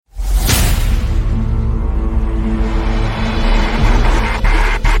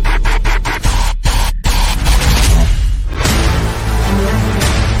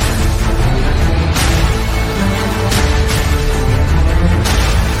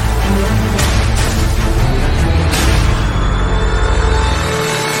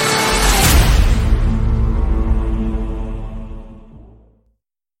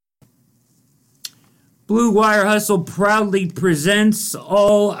Blue Wire Hustle proudly presents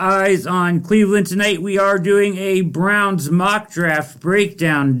All Eyes on Cleveland. Tonight we are doing a Browns mock draft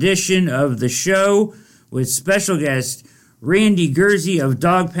breakdown edition of the show with special guest Randy Gurzy of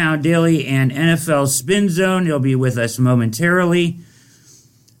Dog Pound Daily and NFL Spin Zone. He'll be with us momentarily.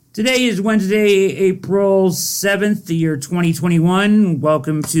 Today is Wednesday, April 7th, the year 2021.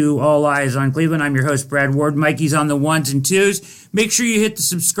 Welcome to All Eyes on Cleveland. I'm your host, Brad Ward. Mikey's on the ones and twos. Make sure you hit the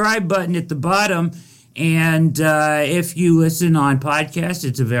subscribe button at the bottom. And if you listen on podcast,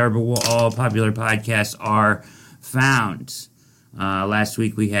 it's available where all popular podcasts are found. Last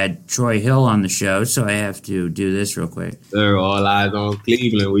week we had Troy Hill on the show, so I have to do this real quick. Sir, All Eyes on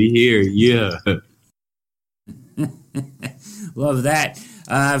Cleveland. We here, yeah. Love that.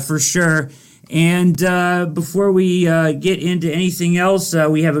 For sure. And before we get into anything else,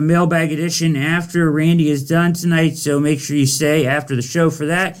 we have a mailbag edition after Randy is done tonight, so make sure you stay after the show for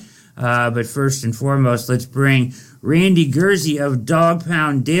that. But first and foremost, let's bring Randy Gurzy of Dog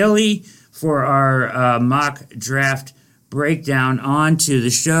Pound Daily for our mock draft breakdown onto the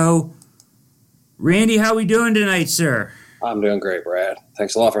show. Randy, how we doing tonight, sir? I'm doing great, Brad.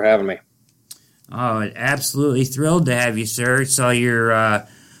 Thanks a lot for having me. Oh, absolutely thrilled to have you, sir. Saw your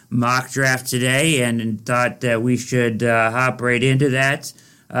mock draft today and thought that we should hop right into that.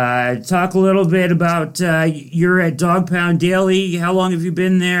 Talk a little bit about you're at Dog Pound Daily. How long have you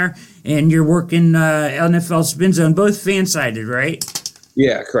been there? And you're working NFL Spin Zone, both fan-sided, right?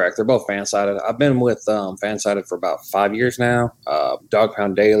 Yeah, correct. They're both fan-sided. I've been with fan-sided for about 5 years now. Dog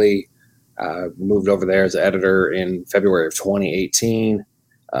Pound Daily, moved over there as an editor in February of 2018.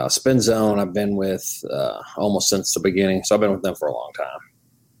 Spin Zone, I've been with almost since the beginning, so I've been with them for a long time.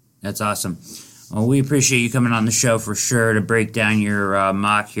 That's awesome. Well, we appreciate you coming on the show for sure to break down your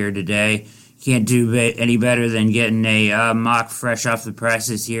mock here today. Can't do any better than getting a mock fresh off the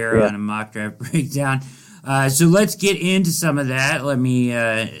presses here on a mock draft breakdown. So let's get into some of that. Let me,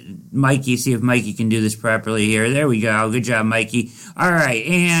 Mikey, see if Mikey can do this properly here. There we go. Good job, Mikey. All right,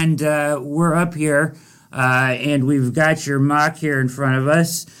 and we're up here, and we've got your mock here in front of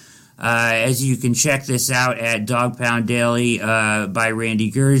us. As you can check this out at Dog Pound Daily by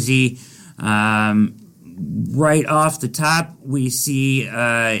Randy Gurzy. Right off the top, we see,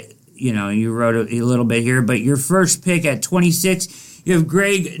 you wrote a little bit here, but your first pick at 26, you have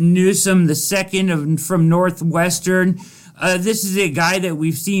Greg Newsome, the second from Northwestern. This is a guy that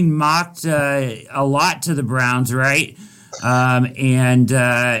we've seen mocked a lot to the Browns, right? And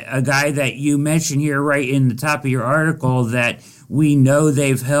a guy that you mentioned here right in the top of your article that we know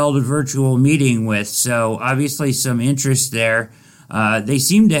they've held a virtual meeting with. So obviously some interest there. They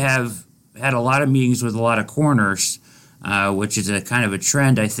seem to have had a lot of meetings with a lot of corners, which is a kind of a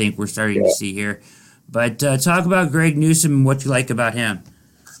trend I think we're starting to see here. But talk about Greg Newsome and what you like about him.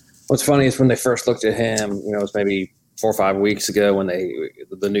 What's funny is when they first looked at him, it was maybe 4 or 5 weeks ago when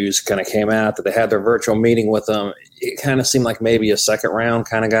the news kind of came out that they had their virtual meeting with him. It kind of seemed like maybe a second round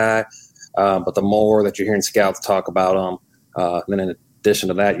kind of guy. But the more that you're hearing scouts talk about him, then in addition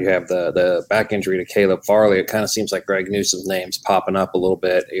to that, you have the back injury to Caleb Farley. It kind of seems like Greg Newsome's name's popping up a little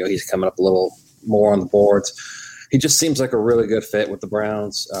bit. He's coming up a little more on the boards. He just seems like a really good fit with the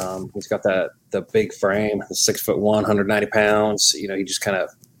Browns. He's got the big frame, 6'1", 190 pounds. He just kind of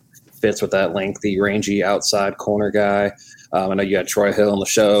fits with that lengthy, rangy outside corner guy. I know you had Troy Hill on the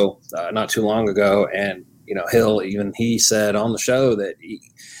show not too long ago, and Hill, even he said on the show that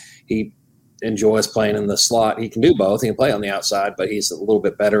he enjoys playing in the slot. He can do both. He can play on the outside, but he's a little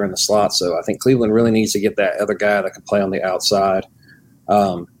bit better in the slot. So I think Cleveland really needs to get that other guy that can play on the outside.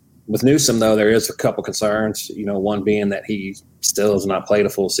 With Newsome, though, there is a couple concerns, one being that he still has not played a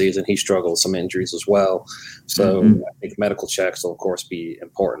full season. He struggled with some injuries as well. So I think medical checks will, of course, be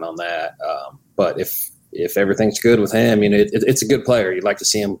important on that. But if everything's good with him, it's a good player. You'd like to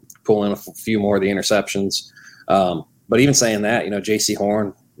see him pull in a few more of the interceptions. But even saying that, J.C.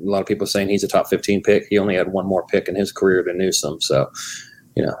 Horn, a lot of people are saying he's a top 15 pick. He only had one more pick in his career than Newsome. So,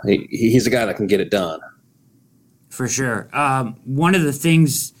 he's a guy that can get it done. For sure. One of the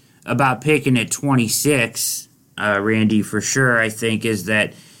things about picking at 26, Randy, for sure, I think, is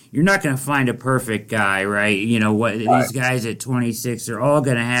that you're not going to find a perfect guy, right? These guys at 26 are all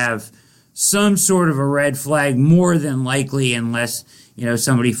going to have some sort of a red flag, more than likely, unless,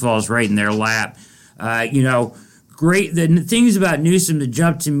 somebody falls right in their lap. Great. The things about Newsome that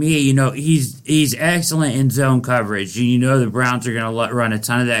jump to me, he's excellent in zone coverage. The Browns are going to run a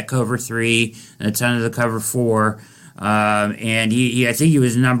ton of that cover 3 and a ton of the cover 4. And I think he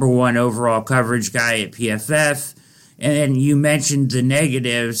was number 1 overall coverage guy at PFF. And then you mentioned the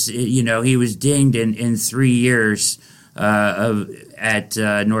negatives. He was dinged in 3 years at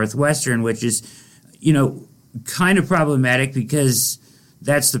Northwestern, which is kind of problematic because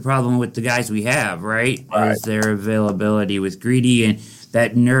that's the problem with the guys we have, right? Is their availability with Greedy, and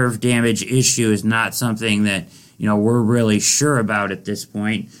that nerve damage issue is not something that, we're really sure about at this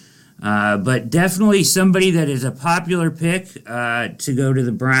point. But definitely somebody that is a popular pick to go to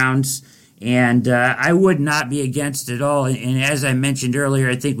the Browns, and I would not be against it all. And as I mentioned earlier,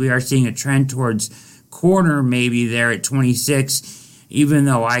 I think we are seeing a trend towards corner maybe there at 26, even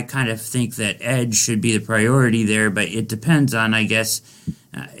though I kind of think that edge should be the priority there, but it depends on, I guess,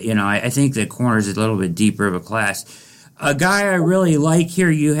 I think that corner is a little bit deeper of a class. A guy I really like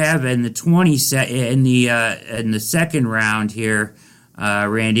here you have in the in the second round here,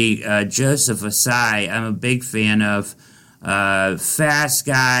 Randy, Joseph Asai. I'm a big fan of. Fast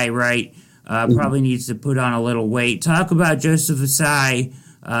guy, right? Probably needs to put on a little weight. Talk about Joseph Asai,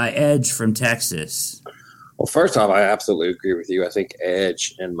 edge from Texas. Well, first off, I absolutely agree with you. I think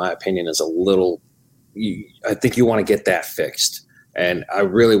edge, in my opinion, is a little I think you want to get that fixed. And I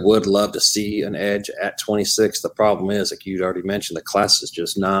really would love to see an edge at 26. The problem is, like you already mentioned, the class is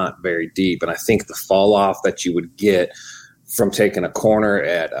just not very deep. And I think the fall off that you would get from taking a corner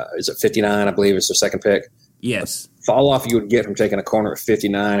at, is it 59, I believe is their second pick? Yes. The fall off you would get from taking a corner at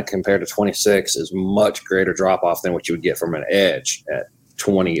 59 compared to 26 is much greater drop off than what you would get from an edge at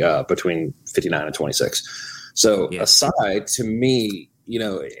 20, between 59 and 26. So aside, to me,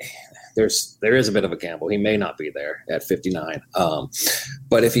 there is a bit of a gamble. He may not be there at 59.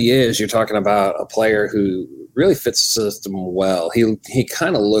 But if he is, you're talking about a player who really fits the system well. He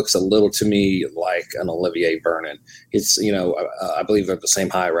kind of looks a little to me like an Olivier Vernon. He's, I believe they're the same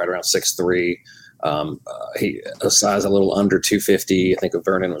height, right around 6'3". He a size a little under 250. I think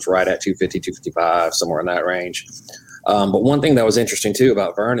Vernon was right at 250, 255, somewhere in that range. But one thing that was interesting too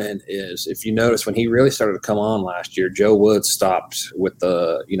about Vernon is, if you notice, when he really started to come on last year, Joe Woods stopped with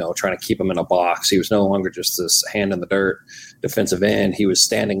the, trying to keep him in a box. He was no longer just this hand in the dirt defensive end. He was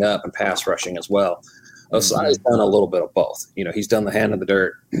standing up and pass rushing as well. Osai's done a little bit of both. He's done the hand in the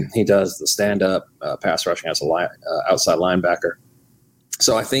dirt. He does the stand up pass rushing as a outside linebacker.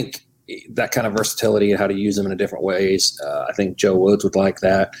 So I think that kind of versatility and how to use him in different ways. I think Joe Woods would like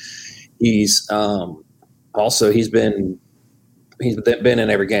that. He's been in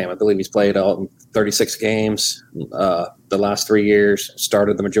every game. I believe he's played 36 games the last 3 years.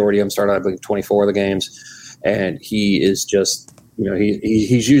 Started the majority of them. Started, I believe, 24 of the games, and he is just,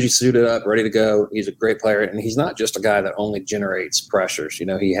 he's usually suited up, ready to go. He's a great player, and he's not just a guy that only generates pressures.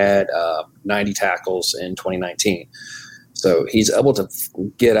 He had 90 tackles in 2019. So he's able to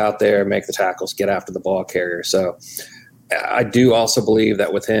get out there, make the tackles, get after the ball carrier. So I do also believe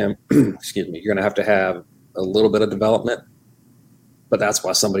that with him, you're going to have a little bit of development, but that's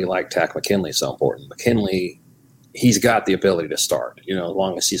why somebody like Takk McKinley is so important. McKinley, he's got the ability to start, as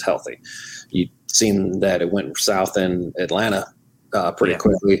long as he's healthy. You've seen that it went south in Atlanta pretty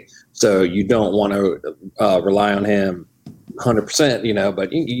quickly, so you don't want to rely on him 100%,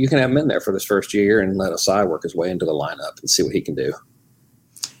 but you can have him in there for this first year and let Asai work his way into the lineup and see what he can do.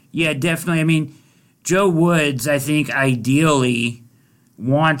 Yeah, definitely. I mean, Joe Woods, I think, ideally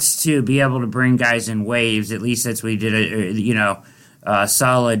wants to be able to bring guys in waves. At least that's what he did,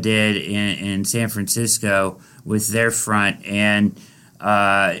 Saleh did in San Francisco with their front. And,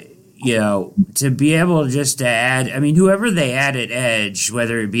 to be able just to add, whoever they add at edge,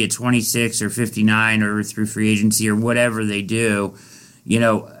 whether it be at 26 or 59 or through free agency or whatever they do,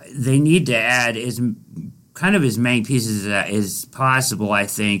 they need to add as many pieces as possible, I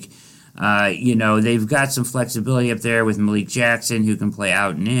think. They've got some flexibility up there with Malik Jackson, who can play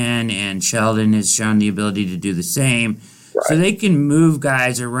out and in, and Sheldon has shown the ability to do the same. Right. So they can move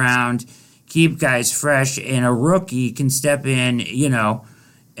guys around, keep guys fresh, and a rookie can step in,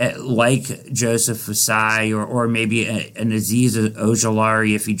 like Joseph Asai or maybe an Aziz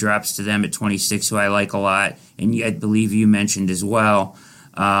Ojulari if he drops to them at 26, who I like a lot, and I believe you mentioned as well,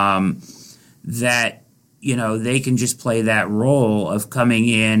 that they can just play that role of coming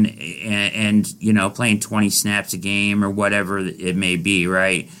in and playing 20 snaps a game or whatever it may be,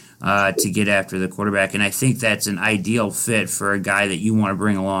 right, to get after the quarterback. And I think that's an ideal fit for a guy that you want to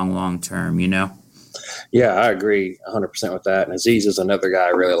bring along long term, Yeah, I agree 100% with that. And Aziz is another guy I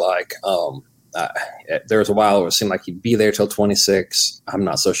really like. There was a while where it seemed like he'd be there till 26. I'm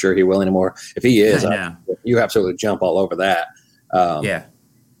not so sure he will anymore. If he is, you absolutely jump all over that.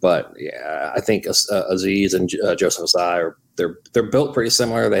 But I think Aziz and Joseph Asai they're built pretty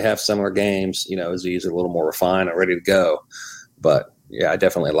similar. They have similar games. Aziz is a little more refined and ready to go. But I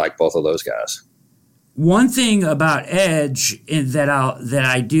definitely like both of those guys. One thing about edge that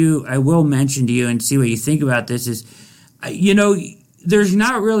I will mention to you and see what you think about this is, there's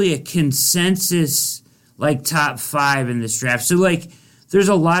not really a consensus like top 5 in this draft. So like there's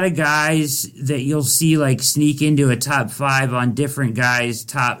a lot of guys that you'll see like sneak into a top 5 on different guys'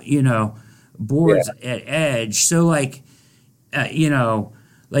 top, boards at edge. So like,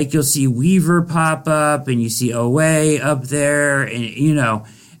 like you'll see Weaver pop up and you see Owe up there and,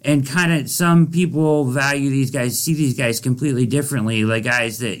 and kind of some people value these guys, see these guys completely differently, like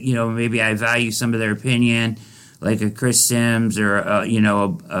guys that, maybe I value some of their opinion, like a Chris Sims or,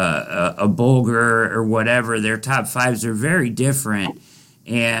 a Bulger or whatever. Their top 5s are very different.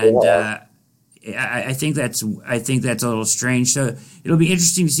 And I think that's a little strange. So it'll be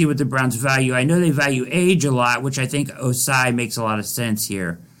interesting to see what the Browns value. I know they value age a lot, which I think Osai makes a lot of sense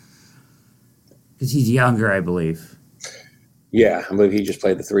here because he's younger, I believe. Yeah, I believe he just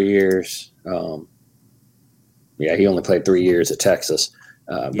played the 3 years. He only played 3 years at Texas.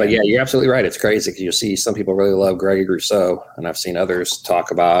 But you're absolutely right. It's crazy because you'll see some people really love Gregory Rousseau, and I've seen others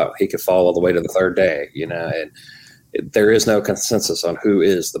talk about he could fall all the way to the third day, and there is no consensus on who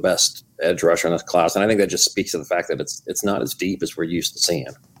is the best edge rusher in this class. And I think that just speaks to the fact that it's not as deep as we're used to seeing.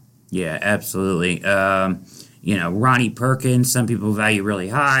 Yeah, absolutely. Ronnie Perkins, some people value really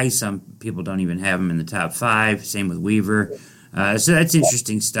high. Some people don't even have him in the top 5. Same with Weaver. So that's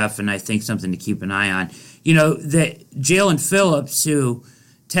interesting stuff, and I think something to keep an eye on. That Jalen Phillips, who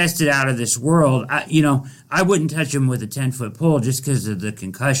tested out of this world, I wouldn't touch him with a 10-foot pole just because of the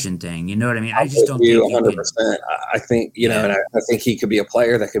concussion thing. You know what I mean? I just don't think 100%. I think, and I think he could be a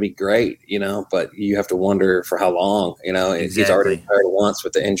player that could be great, but you have to wonder for how long, Exactly. He's already played once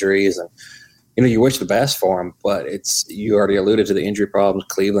with the injuries and, you wish the best for him, but you already alluded to the injury problems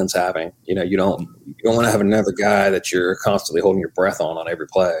Cleveland's having. You don't want to have another guy that you're constantly holding your breath on every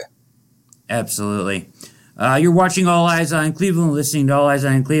play. Absolutely. You're watching All Eyes on Cleveland, listening to All Eyes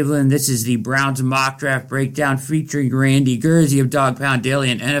on Cleveland. This is the Browns mock draft breakdown featuring Randy Gurzy of Dog Pound Daily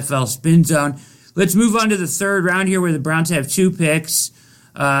and NFL Spin Zone. Let's move on to the third round here where the Browns have 2 picks.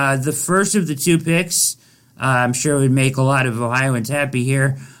 The first of the 2 picks, I'm sure would make a lot of Ohioans happy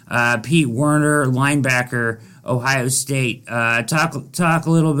here. Pete Werner, linebacker, Ohio State. Talk a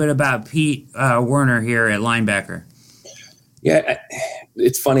little bit about Pete Werner here at linebacker. Yeah,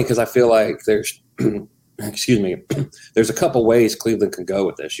 it's funny because I feel like there's there's a couple ways Cleveland can go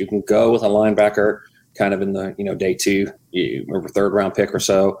with this. You can go with a linebacker kind of in the day 2, or 3rd round pick or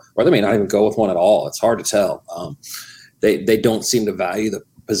so, or they may not even go with one at all. It's hard to tell. They don't seem to value the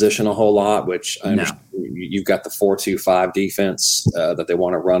position a whole lot, which I understand. You've got the 4-2-5 defense that they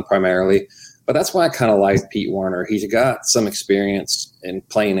want to run primarily, but that's why I kind of like Pete Werner. He's got some experience in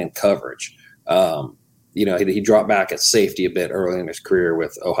playing in coverage. He dropped back at safety a bit early in his career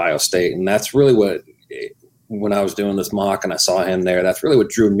with Ohio State, and that's really what, when I was doing this mock and I saw him there, that's really what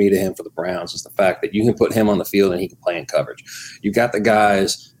drew me to him for the Browns, is the fact that you can put him on the field and he can play in coverage. You got the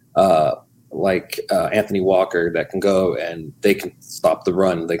guys like Anthony Walker that can go and they can stop the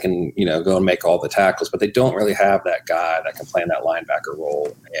run. They can, go and make all the tackles, but they don't really have that guy that can play in that linebacker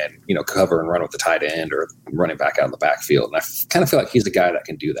role and, cover and run with the tight end or running back out in the backfield. And I kind of feel like he's the guy that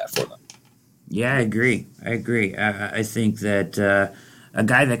can do that for them. Yeah, I agree. I think that a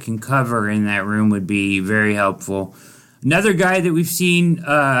guy that can cover in that room would be very helpful. Another guy that we've seen,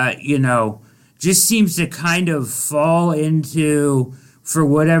 just seems to kind of fall into, for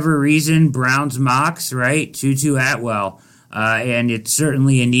whatever reason, Browns mocks, right? Tutu Atwell. And it's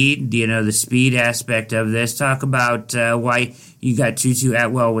certainly a need, the speed aspect of this. Talk about why you got Tutu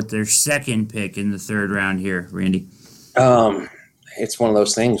Atwell with their 2nd pick in the 3rd round here, Randy. It's one of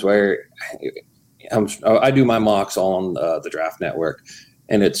those things where I do my mocks on the Draft Network,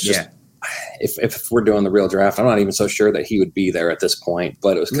 and it's just if we're doing the real draft, I'm not even so sure that he would be there at this point.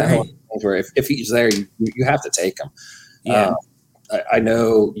 But it was kind of one of those things where if he's there, you have to take him. Yeah. I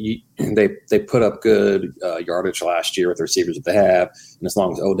know they put up good yardage last year with the receivers that they have, and as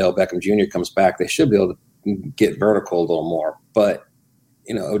long as Odell Beckham Jr. comes back, they should be able to get vertical a little more. But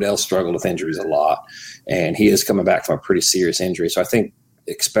Odell struggled with injuries a lot, and he is coming back from a pretty serious injury. So I think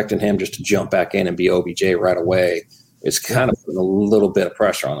expecting him just to jump back in and be OBJ right away is kind of putting a little bit of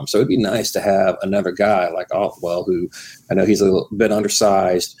pressure on him. So it'd be nice to have another guy like Otwell, who I know he's a little bit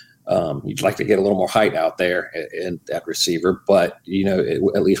undersized. You'd like to get a little more height out there in that receiver, but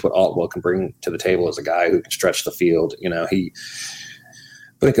at least what Otwell can bring to the table is a guy who can stretch the field. He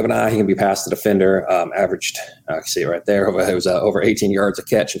blink of an eye, he can be past the defender. Averaged, I can see it right there. It was over 18 yards a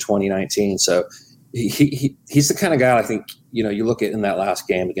catch in 2019. So he's the kind of guy I think, you look at in that last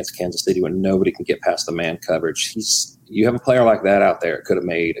game against Kansas City when nobody can get past the man coverage. You have a player like that out there, it could have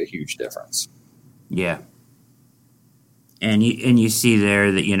made a huge difference. Yeah. And you see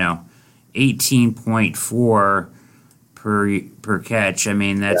there that, 18.4 per catch. I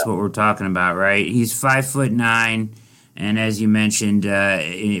mean, that's what we're talking about, right? He's 5'9", and as you mentioned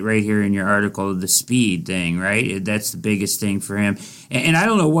right here in your article, the speed thing, right? That's the biggest thing for him. And I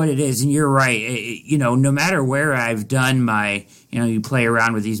don't know what it is, and you're right. No matter where I've done my, you play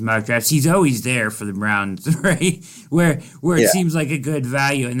around with these mock drafts, he's always there for the Browns, right? Where it seems like a good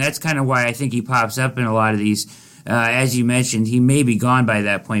value, and that's kind of why I think he pops up in a lot of these. As you mentioned, he may be gone by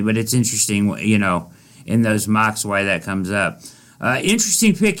that point, but it's interesting, in those mocks why that comes up.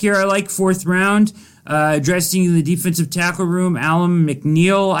 Interesting pick here. I like 4th round. Addressing the defensive tackle room, Alim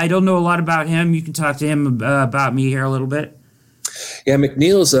McNeill. I don't know a lot about him. You can talk to him about me here a little bit. Yeah,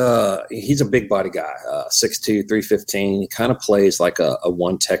 McNeil's he's a big body guy, 6'2", 315. He kind of plays like a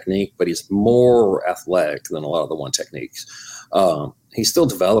one technique, but he's more athletic than a lot of the one techniques. He's still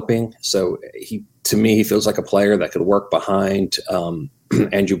developing, so to me he feels like a player that could work behind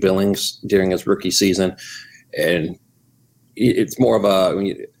Andrew Billings during his rookie season, and it's more of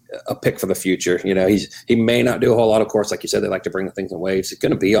a pick for the future. He may not do a whole lot. Of course, like you said, they like to bring the things in waves. He's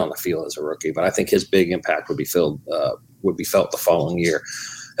going to be on the field as a rookie, but I think his big impact would be felt the following year.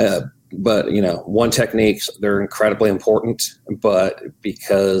 But one techniques, they're incredibly important, but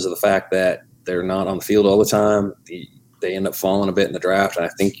because of the fact that they're not on the field all the time, they end up falling a bit in the draft. And I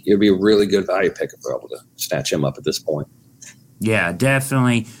think it'd be a really good value pick if we're able to snatch him up at this point. Yeah,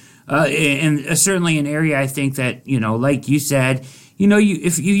 definitely. And certainly an area I think that, like you said,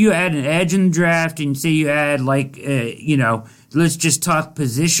 if you add an edge in the draft and say you add let's just talk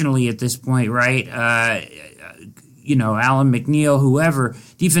positionally at this point, right? Alim McNeill, whoever,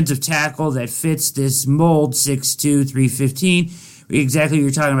 defensive tackle that fits this mold, 6'2", 315. Exactly what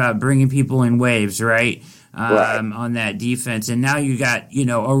you're talking about, bringing people in waves, right? On that defense. And now you got,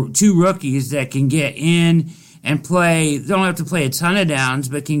 2 rookies that can get in and play. They don't have to play a ton of downs,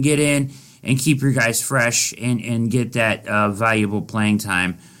 but can get in and keep your guys fresh and get that valuable playing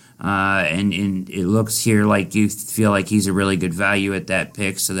time. And it looks here like you feel like he's a really good value at that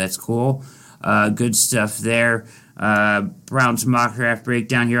pick, so that's cool. Good stuff there. Browns mock draft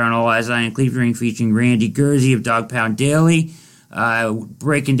breakdown here on All Eyes on Cleveland, featuring Randy Gurzy of Dog Pound Daily.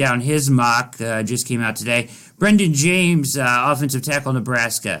 Breaking down his mock, just came out today. Brendan James, offensive tackle,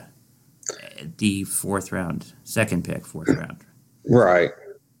 Nebraska, the 4th round, 2nd pick, 4th round. Right.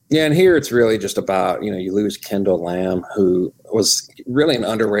 Yeah, and here it's really just about, you lose Kendall Lamb, who was really an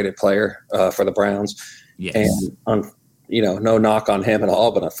underrated player for the Browns. Yes. And, no knock on him at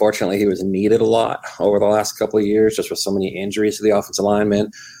all, but unfortunately he was needed a lot over the last couple of years, just with so many injuries to the offensive linemen.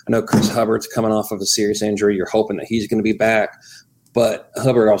 I know Chris Hubbard's coming off of a serious injury. You're hoping that he's going to be back, but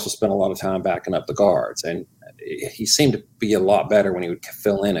Hubbard also spent a lot of time backing up the guards, and he seemed to be a lot better when he would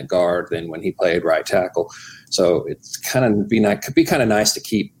fill in at guard than when he played right tackle. So it's could be kind of nice to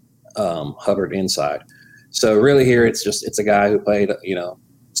keep Hubbard inside. So really here it's a guy who played,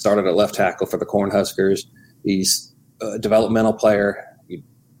 started at left tackle for the Cornhuskers. He's a developmental player,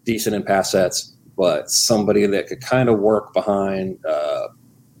 decent in pass sets, but somebody that could kind of work behind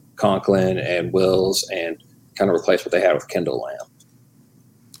Conklin and Wills and kind of replace what they had with Kendall Lamb.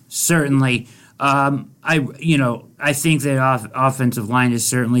 Certainly. I think that offensive line is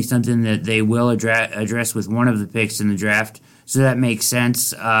certainly something that they will address with one of the picks in the draft, so that makes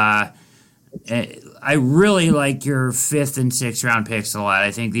sense. I really like your 5th and 6th round picks a lot.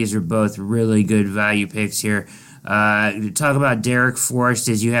 I think these are both really good value picks here. Talk about Derek Forrest,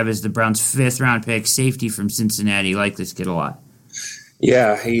 as you have as the Browns' 5th round pick, safety from Cincinnati. You like this kid a lot.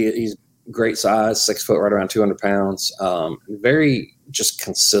 Yeah, he's great size, 6 foot, right around 200 pounds. Very just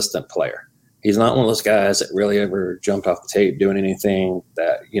consistent player. He's not one of those guys that really ever jumped off the tape doing anything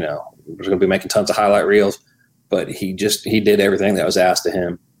that, was going to be making tons of highlight reels, but he did everything that was asked of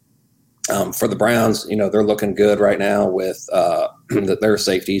him. For the Browns, they're looking good right now with their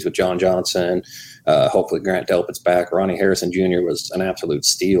safeties with John Johnson. Hopefully Grant Delpit's back. Ronnie Harrison Jr. was an absolute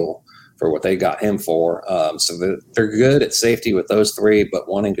steal for what they got him for. So they're good at safety with those 3, but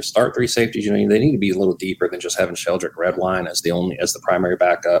wanting to start 3 safeties, they need to be a little deeper than just having Sheldrick Redwine as the primary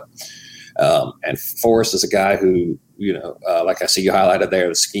backup. And Forrest is a guy who, like I see you highlighted there,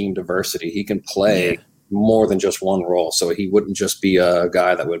 the scheme diversity. He can play more than just one role. So he wouldn't just be a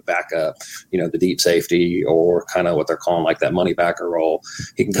guy that would back up, the deep safety or kind of what they're calling like that money backer role.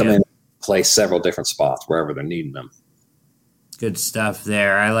 He can come in and play several different spots wherever they're needing them. Good stuff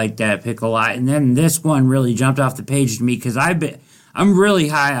there. I like that pick a lot. And then this one really jumped off the page to me because I'm really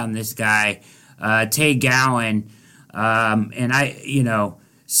high on this guy, Tay Gowan. And I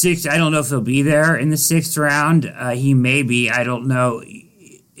don't know if he'll be there in the 6th round. He may be. I don't know.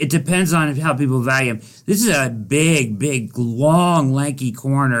 It depends on how people value him. This is a big, long, lanky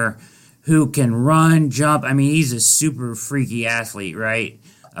corner who can run, jump. I mean, he's a super freaky athlete, right?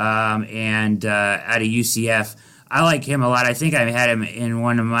 And out of UCF. I like him a lot. I think I had him in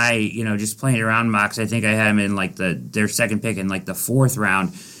one of my, just playing around mocks. I think I had him in like their second pick in like the 4th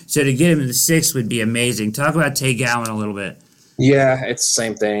round. So to get him in the 6th would be amazing. Talk about Tay Gowan a little bit. Yeah, it's the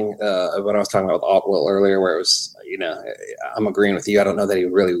same thing. What I was talking about with Otwell earlier, where it was, I'm agreeing with you. I don't know that he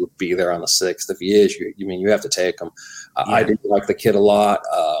really would be there on the 6th. If he is, you have to take him. Yeah. I do like the kid a lot.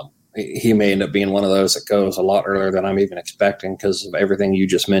 He may end up being one of those that goes a lot earlier than I'm even expecting because of everything you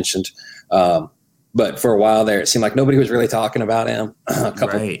just mentioned. But for a while there, it seemed like nobody was really talking about him. A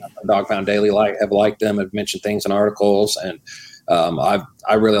couple of Dog Pound Daily have liked him, have mentioned things in articles, and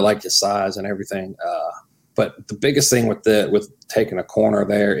I really like his size and everything. But the biggest thing with taking a corner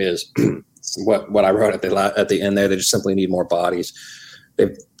there is what I wrote at the end there. They just simply need more bodies.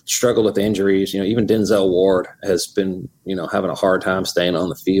 They've struggled with injuries. Even Denzel Ward has been having a hard time staying on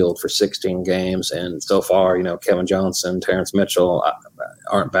the field for 16 games, and so far Kevin Johnson, Terrence Mitchell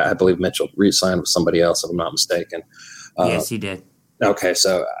aren't bad. I believe Mitchell re-signed with somebody else, if I'm not mistaken. Yes, he did. Okay,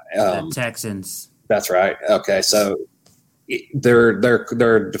 so the Texans. That's right. Okay, so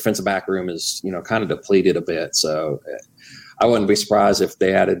their defensive back room is kind of depleted a bit. So I wouldn't be surprised if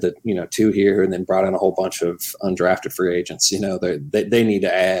they added the 2 here and then brought in a whole bunch of undrafted free agents. They need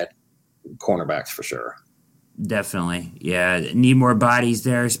to add cornerbacks for sure. Definitely, yeah. Need more bodies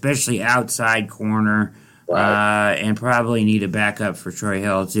there, especially outside corner, right. And probably need a backup for Troy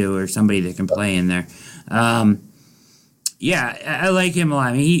Hill too, or somebody that can play in there. Yeah, I like him a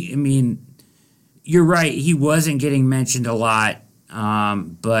lot. You're right. He wasn't getting mentioned a lot,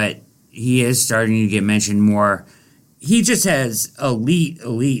 but he is starting to get mentioned more. He just has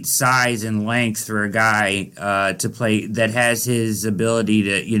elite size and length for a guy to play that has his ability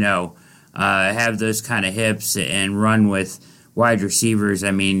to, have those kind of hips and run with wide receivers.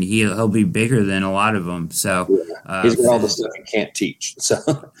 I mean, he'll be bigger than a lot of them. So he's got all the stuff you can't teach. So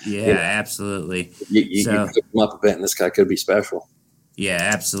yeah, absolutely. You pick him up a bit, and this guy could be special. Yeah,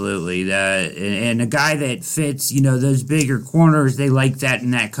 absolutely. And a guy that fits, those bigger corners, they like that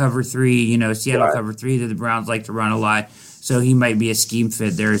in that cover 3, Seattle cover 3 that the Browns like to run a lot. So he might be a scheme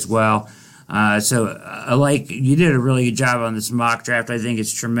fit there as well. So you did a really good job on this mock draft. I think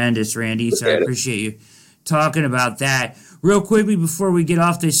it's tremendous, Randy. So I appreciate you talking about that. Real quickly before we get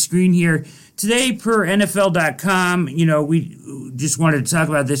off this screen here, today per NFL.com, we just wanted to talk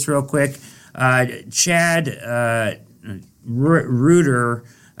about this real quick. Chad Reuter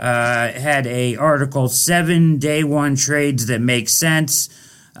had a article, 7 day 1 trades that make sense,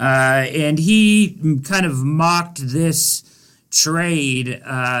 and he kind of mocked this trade.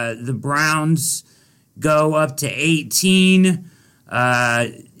 The Browns go up to 18,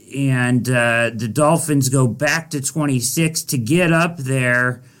 and the Dolphins go back to 26 to get up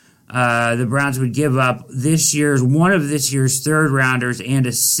there. The Browns would give up one of this year's 3rd rounders and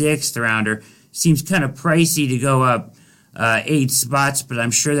a 6th rounder. Seems kind of pricey to go up 8 spots, but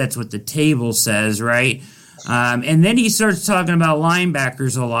I'm sure that's what the table says, right? And then he starts talking about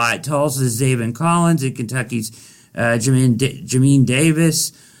linebackers a lot. Tulsa's Zaven Collins and Kentucky's Jamin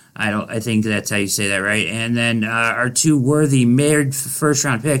Davis. I think that's how you say that, right? And then our 2 worthy mid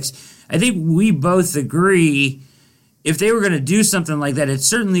first-round picks. I think we both agree if they were going to do something like that, it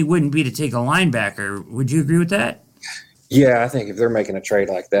certainly wouldn't be to take a linebacker. Would you agree with that? Yeah, I think if they're making a trade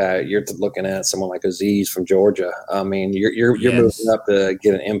like that, you're looking at someone like Azeez from Georgia. I mean, you're moving up to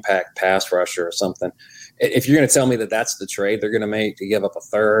get an impact pass rusher or something. If you're going to tell me that that's the trade they're going to make to give up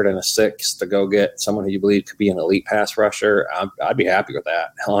a 3rd and a 6th to go get someone who you believe could be an elite pass rusher, I'd be happy with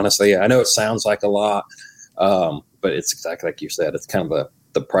that. Honestly, I know it sounds like a lot, but it's exactly like you said. It's kind of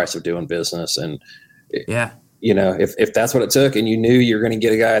the price of doing business, and if that's what it took, and you knew you were going to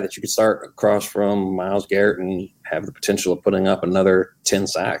get a guy that you could start across from Myles Garrett and have the potential of putting up another 10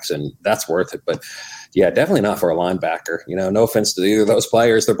 sacks, and that's worth it. But yeah, definitely not for a linebacker. No offense to either of those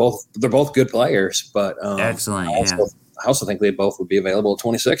players. They're both good players, but excellent. I also think they both would be available at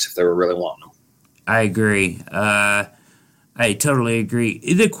 26 if they were really wanting them. I agree. I totally agree.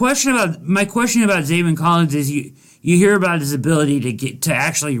 My question about Zaven Collins is you hear about his ability to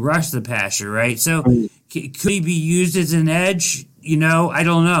actually rush the passer, right? So could he be used as an edge? I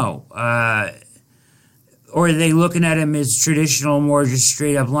don't know. Or are they looking at him as traditional, more just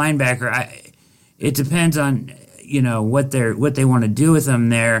straight up linebacker? It depends on what they want to do with him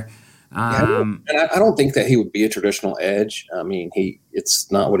there. And I don't think that he would be a traditional edge. I mean, it's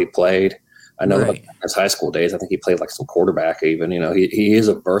not what he played. I know that in his high school days, I think he played like some quarterback even. He is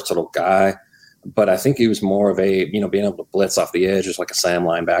a versatile guy, but I think he was more of a being able to blitz off the edge, just like a Sam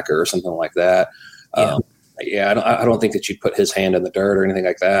linebacker or something like that. yeah, I don't think that you put his hand in the dirt or anything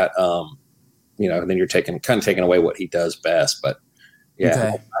like that. Then you're taking away what he does best. But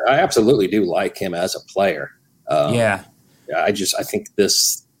yeah, okay. I absolutely do like him as a player. I think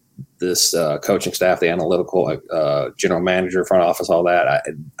this coaching staff, the analytical general manager, front office, all that,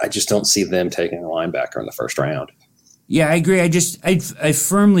 I just don't see them taking a linebacker in the first round. Yeah, I agree. I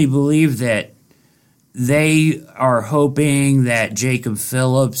firmly believe that they are hoping that Jacob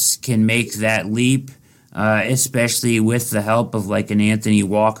Phillips can make that leap, especially with the help of like an Anthony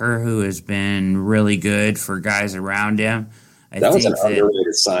Walker, who has been really good for guys around him. That was an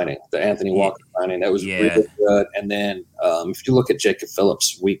underrated signing, the Anthony Walker signing. That was really good. And then if you look at Jacob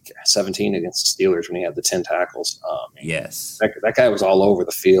Phillips, week 17 against the Steelers when he had the 10 tackles, that guy was all over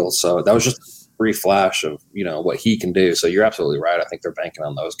the field. So that was just a brief flash of what he can do. So you're absolutely right. I think they're banking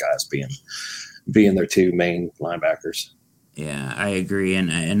on those guys being their two main linebackers. Yeah, I agree,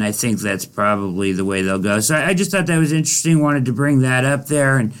 and I think that's probably the way they'll go. So I just thought that was interesting. Wanted to bring that up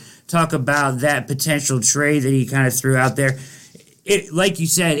there and talk about that potential trade that he kind of threw out there. Like you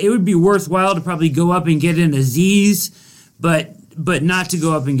said, it would be worthwhile to probably go up and get an Azeez, but not to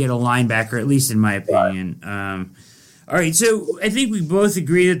go up and get a linebacker, at least in my opinion. Right. All right, so I think we both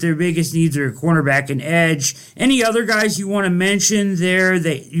agree that their biggest needs are cornerback and edge. Any other guys you want to mention there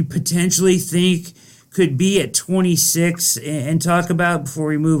that you potentially think could be at 26 and talk about before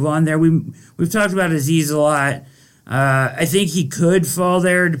we move on there? We've talked about Azeez a lot. I think he could fall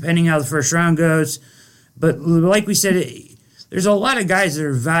there depending how the first round goes. But like we said, there's a lot of guys that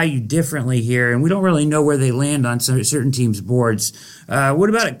are valued differently here, and we don't really know where they land on certain teams' boards. What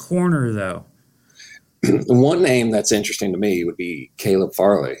about at corner, though? One name that's interesting to me would be Caleb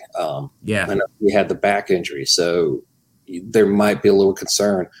Farley. I know he had the back injury, so there might be a little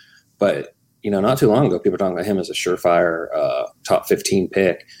concern. But, not too long ago, people were talking about him as a surefire top 15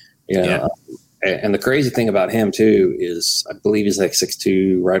 pick. And the crazy thing about him, too, is I believe he's like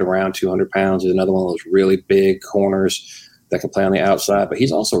 6'2", right around 200 pounds. He's another one of those really big corners that can play on the outside. But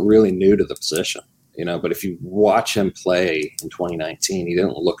he's also really new to the position. But if you watch him play in 2019, he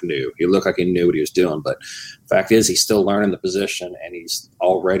didn't look new. He looked like he knew what he was doing. But the fact is, he's still learning the position, and he's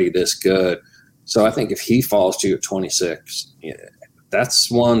already this good. So I think if he falls to you at 26,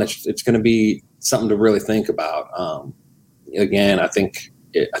 that's one that it's going to be something to really think about. Again, I think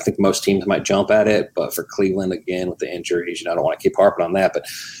most teams might jump at it, but for Cleveland, again, with the injuries, I don't want to keep harping on that. But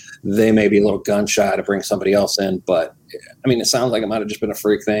they may be a little gun shy to bring somebody else in, but it sounds like it might have just been a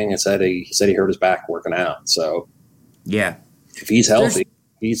freak thing. He said he hurt his back working out. So yeah, if he's healthy,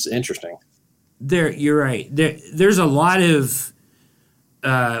 he's interesting. You're right. There's a lot of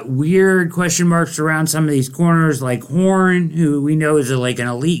weird question marks around some of these corners, like Horn, who we know is an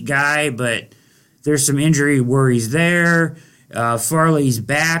elite guy, but there's some injury worries there. Farley's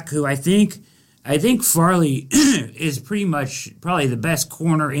back, who I think Farley is pretty much probably the best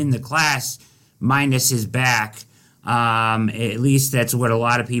corner in the class, minus his back. At least that's what a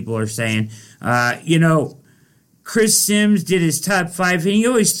lot of people are saying. Chris Sims did his top 5, and he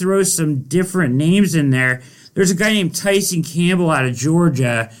always throws some different names in there. There's a guy named Tyson Campbell out of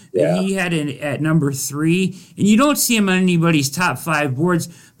Georgia that he had at number 3, and you don't see him on anybody's top 5 boards.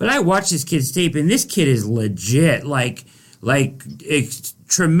 But I watched this kid's tape, and this kid is legit, like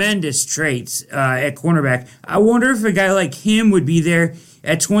tremendous traits at cornerback. I wonder if a guy like him would be there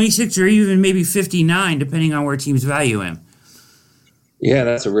at 26 or even maybe 59, depending on where teams value him. Yeah,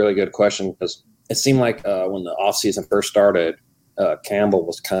 that's a really good question, because it seemed like when the offseason first started, Campbell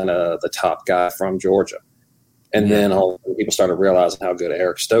was kind of the top guy from Georgia. And then people started realizing how good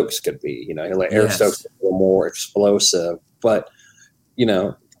Eric Stokes could be. Eric Stokes was a little more explosive. But,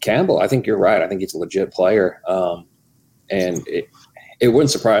 Campbell, I think you're right. I think he's a legit player. And it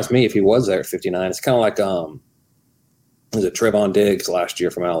wouldn't surprise me if he was there at 59. It's kind of like was it Trevon Diggs last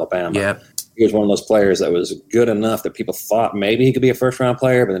year from Alabama? Yep. He was one of those players that was good enough that people thought maybe he could be a first-round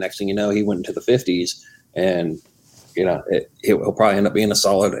player, but the next thing you know, he went into the 50s, and he'll probably end up being a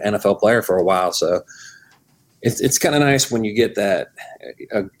solid NFL player for a while. So it's kind of nice when you get that,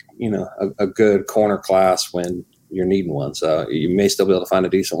 a good corner class when you're needing one. So you may still be able to find a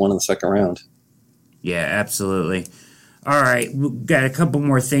decent one in the second round. Yeah, absolutely. All right, we've got a couple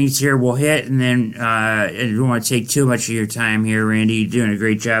more things here we'll hit, and then I don't want to take too much of your time here, Randy. You're doing a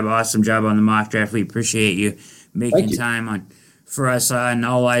great job, awesome job on the mock draft. We appreciate you making time for us on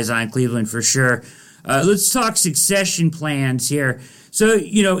All Eyes on Cleveland for sure. Let's talk succession plans here. So,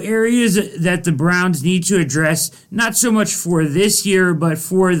 areas that the Browns need to address, not so much for this year, but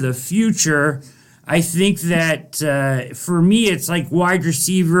for the future. I think that for me, it's like wide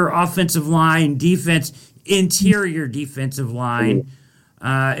receiver, offensive line, defense, interior defensive line.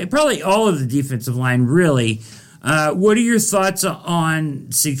 probably all of the defensive line, really. What are your thoughts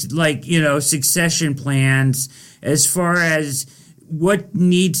on succession plans as far as what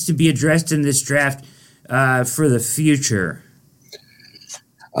needs to be addressed in this draft for the future?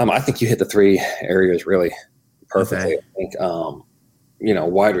 I think you hit the three areas really perfectly. Okay. I think,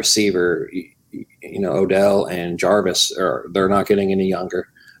 wide receiver, Odell and Jarvis they're not getting any younger.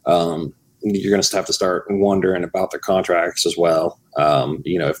 You're going to have to start wondering about their contracts as well.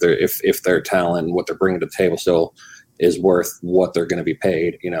 If their talent and what they're bringing to the table still is worth what they're going to be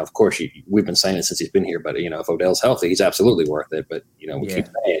paid. Of course, we've been saying it since he's been here, but if Odell's healthy, he's absolutely worth it. But we keep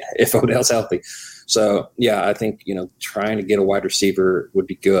saying if Odell's healthy. So yeah, I think trying to get a wide receiver would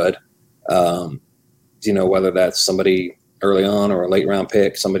be good. Whether that's somebody early on or a late round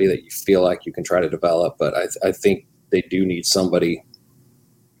pick, somebody that you feel like you can try to develop. But I think they do need somebody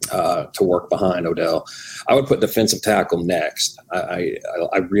to work behind Odell. I would put defensive tackle next. I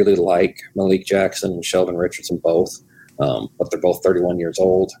really like Malik Jackson and Sheldon Richardson both, but they're both 31 years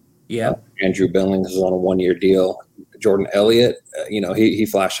old. Yeah. Andrew Billings is on a 1-year deal. Jordan Elliott, he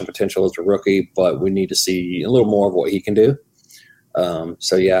flashed some potential as a rookie, but we need to see a little more of what he can do.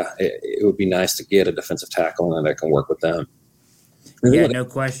 It would be nice to get a defensive tackle and that can work with them. No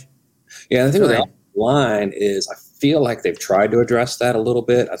question. Yeah, the thing with the line is I feel like they've tried to address that a little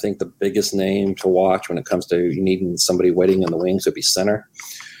bit. I think the biggest name to watch when it comes to needing somebody waiting in the wings would be center.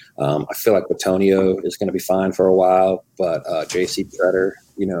 I feel like Bitonio is going to be fine for a while, but J.C. Treader,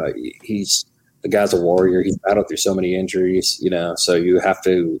 the guy's a warrior. He's battled through so many injuries, so you have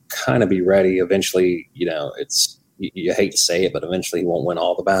to kind of be ready. Eventually, you hate to say it, but eventually he won't win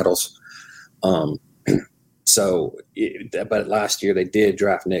all the battles. But last year they did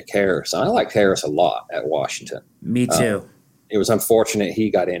draft Nick Harris. I liked Harris a lot at Washington. Me too. It was unfortunate he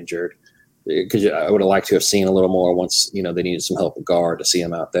got injured because I would have liked to have seen a little more once, they needed some help with guard to see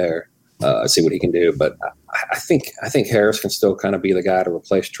him out there, see what he can do. But I think Harris can still kind of be the guy to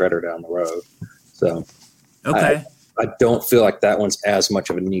replace Treader down the road. So okay. I don't feel like that one's as much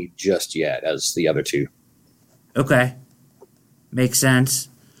of a need just yet as the other two. Okay. Makes sense.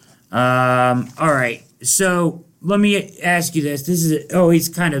 All right. So let me ask you this. This is always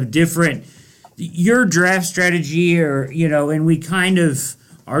kind of different. Your draft strategy and we kind of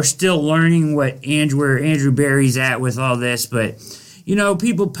are still learning where Andrew Berry's at with all this, but,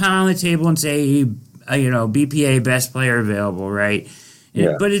 people pound on the table and say, BPA best player available, right?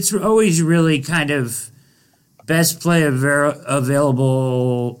 Yeah. But it's always really kind of best player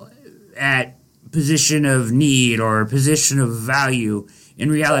available at position of need or position of value in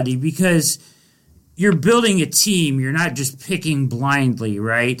reality, because you're building a team. You're not just picking blindly,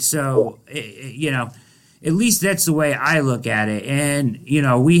 right? So, at least that's the way I look at it. And,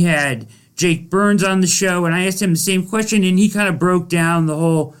 we had Jake Burns on the show, and I asked him the same question, and he kind of broke down the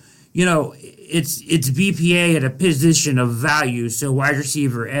whole, it's BPA at a position of value, so wide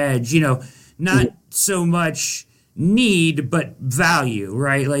receiver edge, not so much need, but value,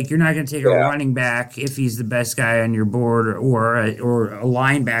 right? Like you're not going to take a running back if he's the best guy on your board, or a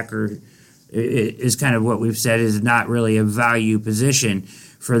linebacker is kind of what we've said is not really a value position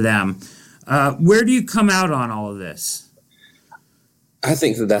for them. Where do you come out on all of this? I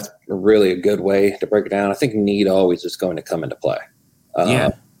think that's really a good way to break it down. I think need always is going to come into play.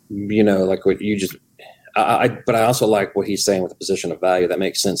 Like what you just but I also like what he's saying with the position of value. That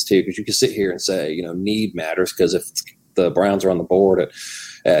makes sense too, because you can sit here and say, need matters, because if the Browns are on the board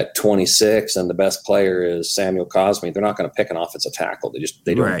at 26 and the best player is Samuel Cosme, they're not going to pick an offensive tackle.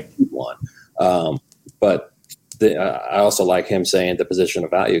 They don't need one. But I also like him saying the position of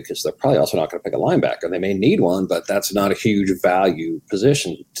value, because they're probably also not going to pick a linebacker. They may need one, but that's not a huge value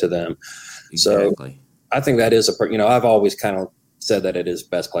position to them. Exactly. So I think that is I've always kind of said that it is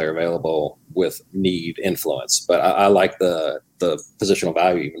best player available with need influence, but I like the positional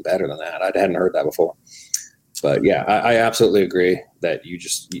value even better than that. I hadn't heard that before, but yeah, I absolutely agree that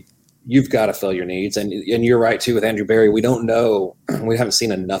you've got to fill your needs, and you're right too with Andrew Berry. We don't know, we haven't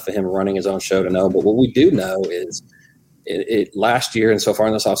seen enough of him running his own show to know, but what we do know is it last year and so far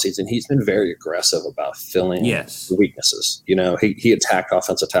in this offseason, he's been very aggressive about filling weaknesses. He attacked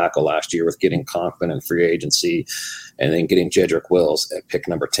offensive tackle last year with getting Conklin in free agency, and then getting Jedrick Wills at pick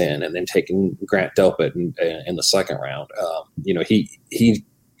number 10, and then taking Grant Delpit in the second round.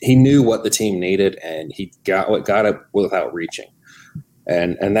 He knew what the team needed, and he got it without reaching.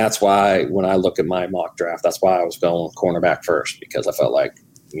 And that's why when I look at my mock draft, that's why I was going cornerback first, because I felt like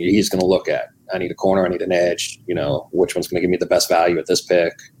he's going to look at, I need a corner, I need an edge, which one's going to give me the best value at this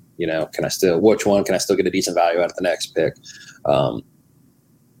pick? Which one can I still get a decent value out of the next pick? I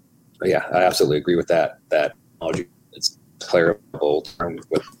absolutely agree with that analogy. declarable term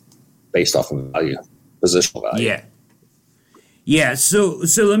based off of value, positional value. Yeah. Yeah, so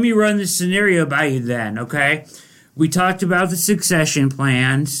let me run this scenario by you then, okay? We talked about the succession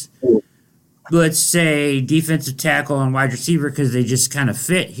plans. Let's say defensive tackle and wide receiver because they just kind of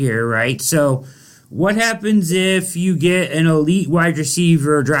fit here, right? So what happens if you get an elite wide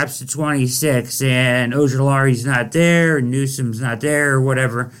receiver drops to 26 and Ojulari's not there and Newsom's not there or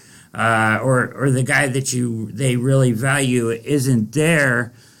whatever, or the guy that they really value isn't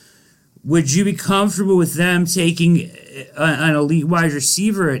there? Would you be comfortable with them taking an elite wide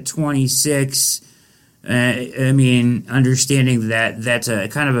receiver at 26? I mean, understanding that that's a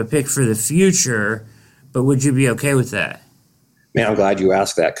kind of a pick for the future, but would you be okay with that? Man, I'm glad you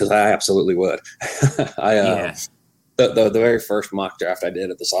asked that because I absolutely would. The very first mock draft I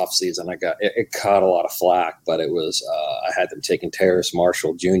did at this offseason, it caught a lot of flack, but it was I had them taking Terrace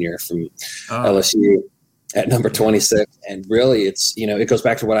Marshall Jr. from LSU at number 26. And really, it goes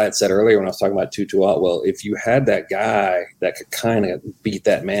back to what I had said earlier when I was talking about Tutu Atwell. If you had that guy that could kind of beat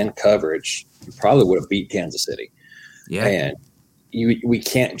that man coverage, you probably would have beat Kansas City. Yeah. And we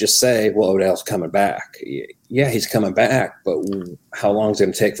can't just say, well, Odell's coming back. Yeah, he's coming back, but how long is it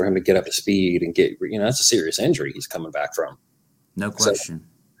going to take for him to get up to speed and get, that's a serious injury he's coming back from. No question.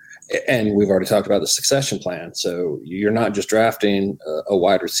 And we've already talked about the succession plan. So you're not just drafting a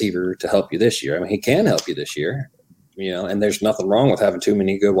wide receiver to help you this year. I mean, he can help you this year, and there's nothing wrong with having too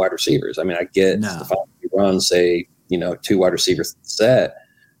many good wide receivers. I mean, I get Stephon runs a, 2 wide receivers set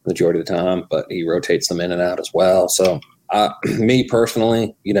majority of the time, but he rotates them in and out as well. So me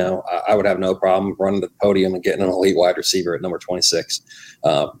personally, I would have no problem running to the podium and getting an elite wide receiver at number 26,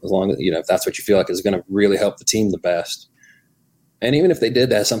 as long as, if that's what you feel like is going to really help the team the best. And even if they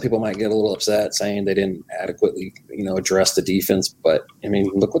did that, some people might get a little upset saying they didn't adequately, address the defense. But, I mean,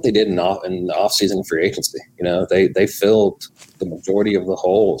 look what they did in the offseason free agency. They filled the majority of the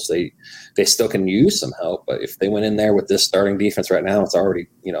holes. They still can use some help. But if they went in there with this starting defense right now, it's already,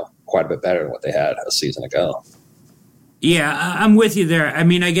 quite a bit better than what they had a season ago. Yeah, I'm with you there. I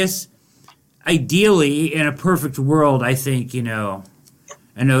mean, I guess ideally in a perfect world, I think, an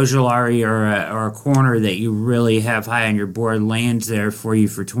Ojulari or a corner that you really have high on your board lands there for you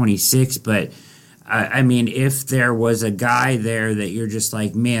for 26. But, I mean, if there was a guy there that you're just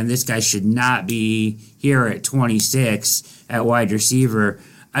like, man, this guy should not be here at 26 at wide receiver,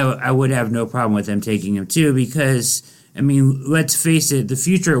 I would have no problem with them taking him too because, I mean, let's face it, the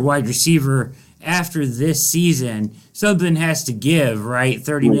future at wide receiver after this season, something has to give, right?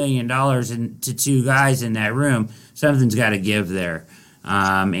 $30 million to 2 guys in that room. Something's got to give there.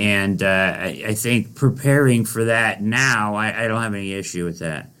 I think preparing for that now, I don't have any issue with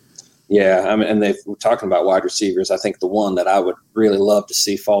that. Yeah, I mean, and we're talking about wide receivers. I think the one that I would really love to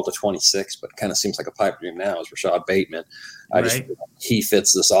see fall to 26, but kind of seems like a pipe dream now, is Rashad Bateman. He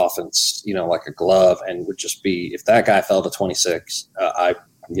fits this offense, like a glove, and would just be, if that guy fell to 26, I'd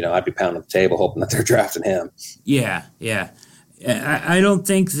be pounding the table hoping that they're drafting him. Yeah. I don't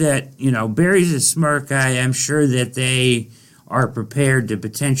think that, Barry's a smart guy. I'm sure that they are prepared to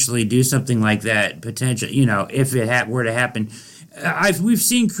potentially do something like that, if it were to happen. We've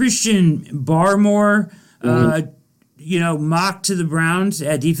seen Christian Barmore, mocked to the Browns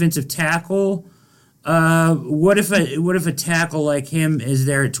at defensive tackle. What if a tackle like him is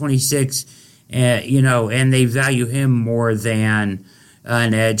there at 26, and they value him more than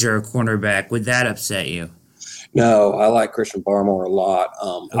an edge or a cornerback? Would that upset you? No, I like Christian Barmore a lot.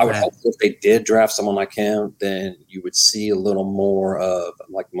 I would hope if they did draft someone like him, then you would see a little more of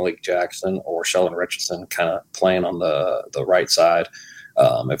like Malik Jackson or Sheldon Richardson kind of playing on the right side.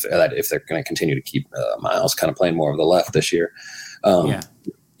 If they're going to continue to keep Miles kind of playing more of the left this year.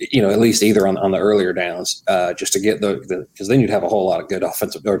 At least either on the earlier downs, just to get because then you'd have a whole lot of good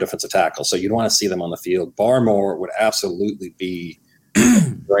offensive or defensive tackles. So you'd want to see them on the field. Barmore would absolutely be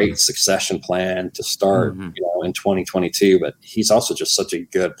a great succession plan to start, in 2022. But he's also just such a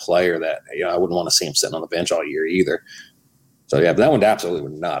good player that I wouldn't want to see him sitting on the bench all year either. So yeah, but that one absolutely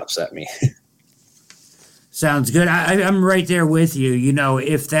would not upset me. Sounds good. I'm right there with you.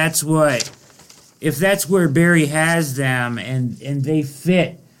 If that's where Barry has them and they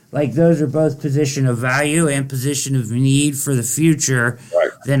fit, like those are both position of value and position of need for the future,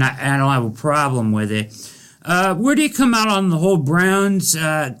 right, then I don't have a problem with it. Where do you come out on the whole Browns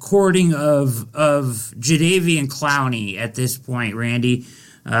courting of Jadeveon Clowney at this point, Randy?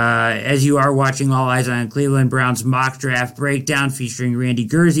 As you are watching All Eyes on Cleveland Browns mock draft breakdown featuring Randy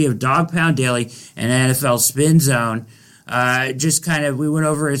Gurzy of Dog Pound Daily and NFL Spin Zone. We went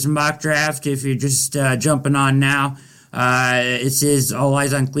over his mock draft. If you're just jumping on now, it says All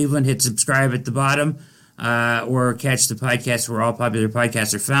Eyes on Cleveland. Hit subscribe at the bottom. or catch the podcast where all popular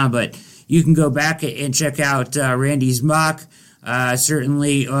podcasts are found. But you can go back and check out Randy's mock,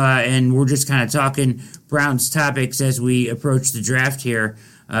 certainly, and we're just kind of talking Browns topics as we approach the draft here.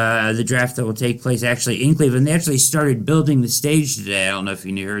 The draft that will take place actually in Cleveland. They actually started building the stage today. I don't know if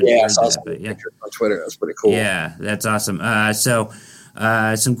you heard I that. saw some pictures on Twitter. That's pretty cool. Yeah, that's awesome. So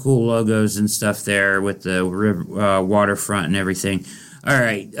some cool logos and stuff there with the river, waterfront and everything. All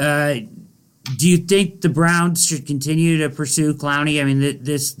right. Do you think the Browns should continue to pursue Clowney? I mean,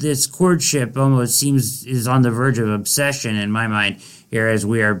 this courtship almost seems is on the verge of obsession in my mind here as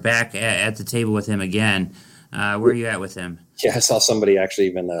we are back at the table with him again. Where are you at with him? Yeah, I saw somebody actually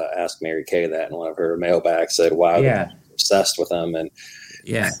even ask Mary Kay that in one of her mailbags, said, wow, they're obsessed with him. And,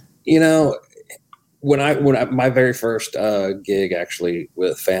 you know, when I my very first gig actually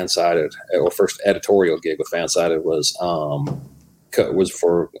with Fansided, or first editorial gig with Fansided was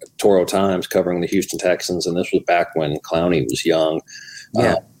for Toro Times covering the Houston Texans. And this was back when Clowney was young,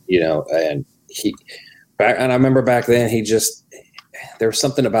 you know, and and I remember back then there was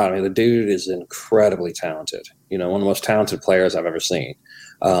something about him. The dude is incredibly talented. You know, one of the most talented players I've ever seen.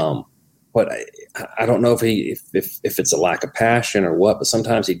 But I don't know if it's a lack of passion or what. But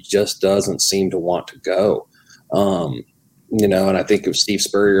sometimes he just doesn't seem to want to go. You know, and I think if Steve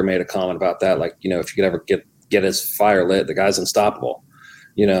Spurrier made a comment about that, like, you know, if you could ever get his fire lit, the guy's unstoppable.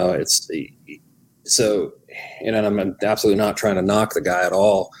 You know, it's so. You know, and I'm absolutely not trying to knock the guy at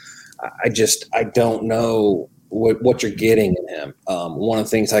all. I don't know what you're getting in him. One of the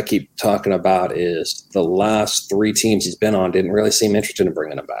things I keep talking about is the last 3 teams he's been on didn't really seem interested in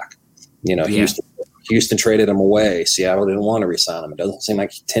bringing him back. You know, Houston traded him away. Seattle didn't want to re-sign him. It doesn't seem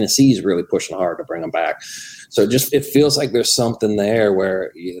like Tennessee's really pushing hard to bring him back. So it feels like there's something there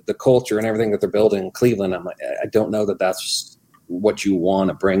where the culture and everything that they're building in Cleveland, I'm like, I don't know that that's what you want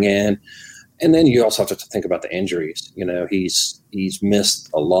to bring in. And then you also have to think about the injuries. You know, he's missed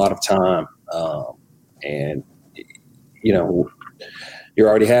a lot of time, and you know, you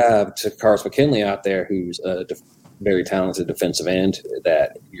already have Carlos McKinley out there, who's a very talented defensive end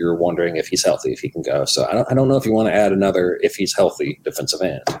that you're wondering if he's healthy, if he can go. So I don't know if you want to add another, if he's healthy, defensive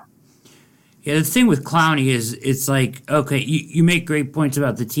end. Yeah, the thing with Clowney is it's like, okay, you make great points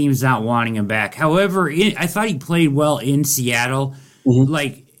about the teams not wanting him back. However, I thought he played well in Seattle,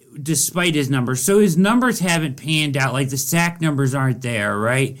 like despite his numbers. So his numbers haven't panned out. Like the sack numbers aren't there,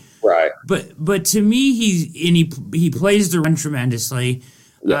 right? Right. But to me, he plays the run tremendously.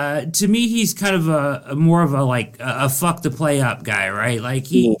 Yep. To me, he's kind of a more of a fuck the play up guy, right? Like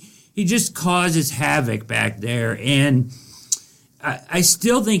he just causes havoc back there, and I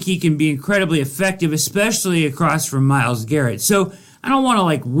still think he can be incredibly effective, especially across from Myles Garrett. So I don't want to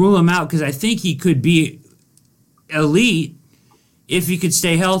like rule him out because I think he could be elite if he could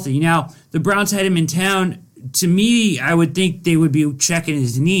stay healthy. Now the Browns had him in town. To me, I would think they would be checking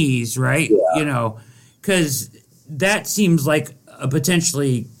his knees, right? Yeah. You know, because that seems like a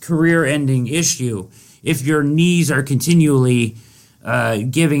potentially career-ending issue if your knees are continually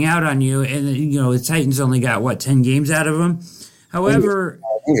giving out on you. And, you know, the Titans only got, 10 games out of him? However,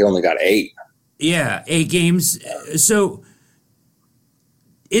 I think they only got 8. Yeah, 8 games. So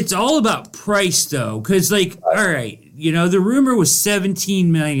it's all about price, though, because, like, all right, you know, the rumor was $17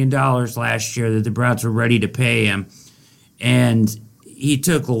 million last year that the Browns were ready to pay him, and he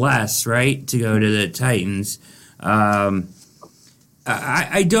took less, right, to go to the Titans.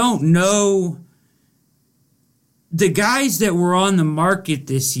 I don't know. The guys that were on the market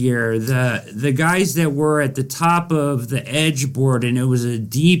this year, the guys that were at the top of the edge board, and it was a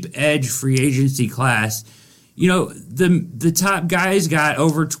deep edge free agency class, you know, the top guys got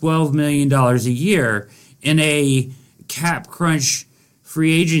over $12 million a year in a cap crunch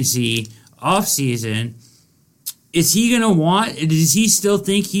free agency offseason. Is he going to does he still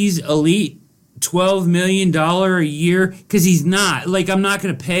think he's elite $12 million a year? Because he's not. Like, I'm not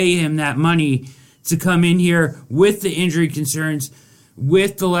going to pay him that money to come in here with the injury concerns,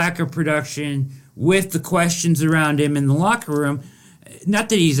 with the lack of production, with the questions around him in the locker room. Not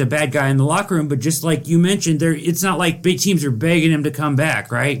that he's a bad guy in the locker room, but just like you mentioned, it's not like big teams are begging him to come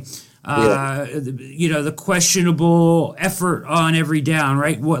back, right? You know, the questionable effort on every down,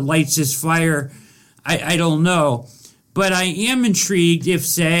 right? What lights his fire, I don't know. But I am intrigued if,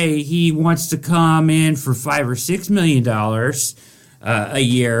 say, he wants to come in for $5 or $6 million a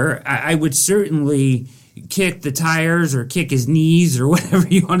year. I would certainly kick the tires or kick his knees or whatever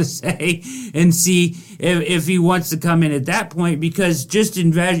you want to say and see if he wants to come in at that point, because just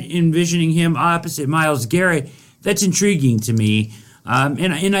envisioning him opposite Myles Garrett, that's intriguing to me.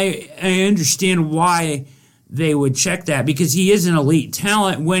 And I understand why they would check that, because he is an elite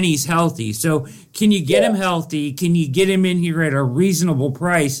talent when he's healthy. So can you get him healthy? Can you get him in here at a reasonable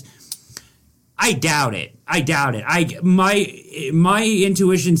price? I doubt it. My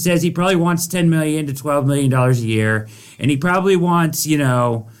intuition says he probably wants $10 million to $12 million a year, and he probably wants,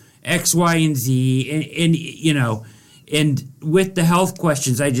 X, Y, and Z, and with the health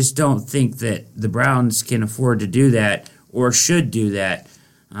questions, I just don't think that the Browns can afford to do that or should do that.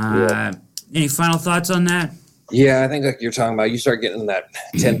 Any final thoughts on that? Yeah, I think like you're talking about, you start getting in that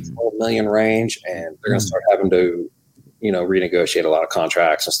 10 to 12 million range, and they're going to start having to renegotiate a lot of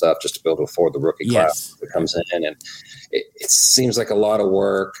contracts and stuff just to be able to afford the rookie class that comes in. And it seems like a lot of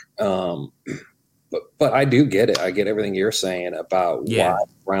work. But I do get it. I get everything you're saying about why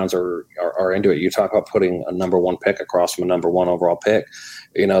Browns are into it. You talk about putting a number one pick across from a number one overall pick.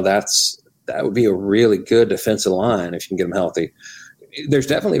 That would be a really good defensive line if you can get them healthy. There's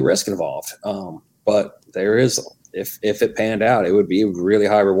definitely risk involved. But there is, if it panned out, it would be a really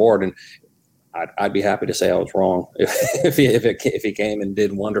high reward. And I'd be happy to say I was wrong if he came and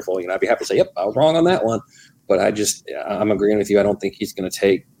did wonderful. I'd be happy to say, yep, I was wrong on that one. But I'm agreeing with you. I don't think he's going to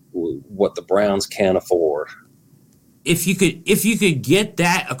take what the Browns can afford. If you could get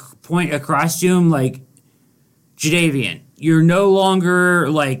that point across to him, like Jadeveon, you're no longer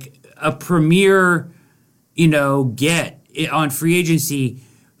like a premier, get on free agency.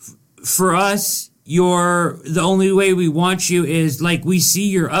 For us, the only way we want you is like we see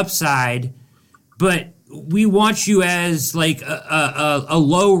your upside. But we want you as like a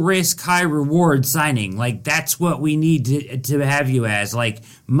low risk, high reward signing. Like that's what we need to have you as. Like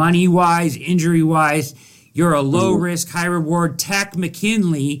money wise, injury wise, you're a low risk, high reward Takk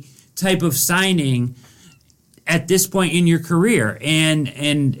McKinley type of signing at this point in your career.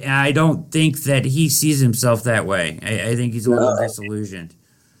 And I don't think that he sees himself that way. I think he's a little disillusioned.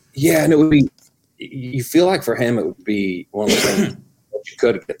 Yeah, and it would be. You feel like for him it would be one of the things. You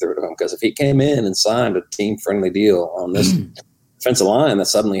could get through to him, because if he came in and signed a team-friendly deal on this defensive line that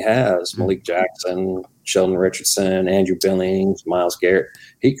suddenly has Malik Jackson, Sheldon Richardson, Andrew Billings, Myles Garrett,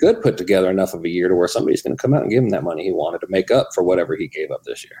 he could put together enough of a year to where somebody's going to come out and give him that money he wanted to make up for whatever he gave up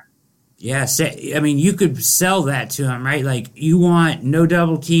this year. Yeah, I mean, you could sell that to him, right? Like you want no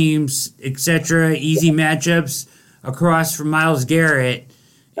double teams, etc., easy matchups across from Myles Garrett,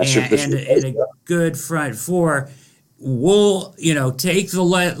 and a good front four. We'll, take the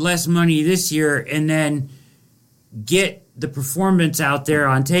less money this year and then get the performance out there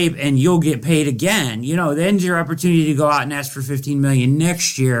on tape, and you'll get paid again. Then's your opportunity to go out and ask for $15 million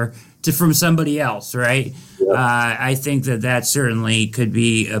next year from somebody else, right? Yeah. I think that certainly could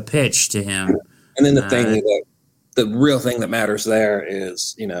be a pitch to him. And then the real thing that matters there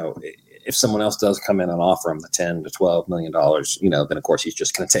is, if someone else does come in and offer him the $10 to $12 million, then of course he's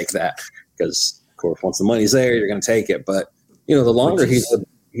just going to take that, because of course, once the money's there, you're going to take it. But, the longer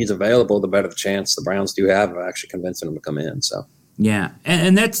he's available, the better the chance the Browns do have of actually convincing him to come in. So, yeah.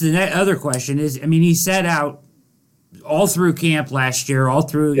 And that's the other question is, I mean, he sat out all through camp last year, all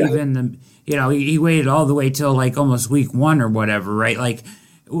through even he waited all the way till like almost week 1 or whatever, right? Like,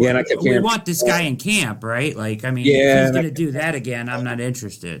 and I kept hearing, we want this guy in camp, right? Like, I mean, if he's going to do that again, I'm not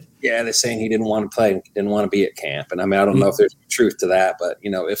interested. Yeah, they're saying he didn't want to play, didn't want to be at camp. And I mean, I don't know if there's truth to that, but,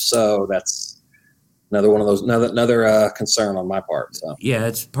 if so, that's another one of those, another concern on my part. So yeah,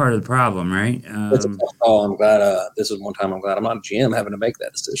 that's part of the problem, right? It's a tough call. I'm glad this is one time I'm glad I'm not a GM having to make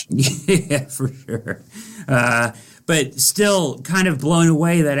that decision. Yeah, for sure. But still kind of blown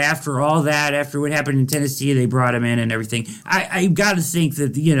away that after all that, after what happened in Tennessee, they brought him in and everything. I got to think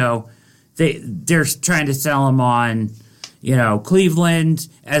that, they're trying to sell him on, Cleveland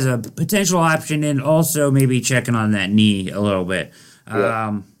as a potential option, and also maybe checking on that knee a little bit.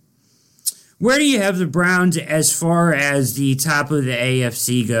 Yeah. Where do you have the Browns as far as the top of the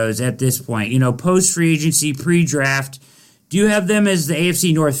AFC goes at this point? Post-free agency, pre-draft, do you have them as the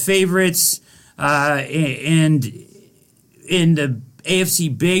AFC North favorites? And in the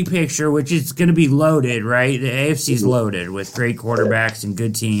AFC big picture, which is going to be loaded, right? The AFC is loaded with great quarterbacks and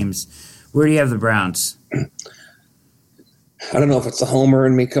good teams. Where do you have the Browns? I don't know if it's the homer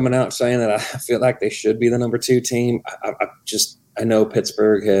in me coming out saying that I feel like they should be the number 2 team. I know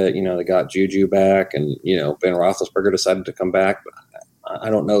Pittsburgh had, they got Juju back, and, Ben Roethlisberger decided to come back. But I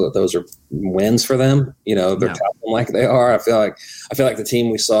don't know that those are wins for them. They're counting like they are. I feel like the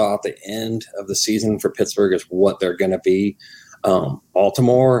team we saw at the end of the season for Pittsburgh is what they're going to be.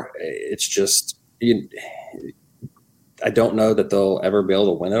 Baltimore, it's just I don't know that they'll ever be able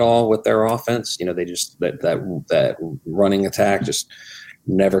to win it all with their offense. They just that running attack just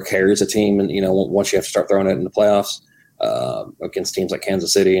never carries a team, and once you have to start throwing it in the playoffs. Against teams like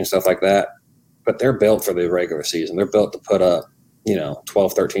Kansas City and stuff like that. But they're built for the regular season. They're built to put up,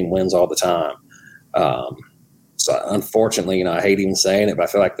 12, 13 wins all the time. So unfortunately, I hate even saying it, but I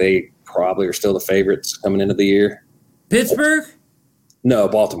feel like they probably are still the favorites coming into the year. Pittsburgh? No,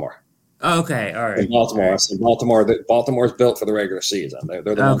 Baltimore. Okay, all right. In Baltimore. All right. Baltimore's built for the regular season. They're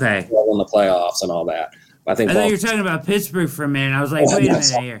the ones that in the playoffs and all that. I thought you were talking about Pittsburgh for a minute. I was like, wait a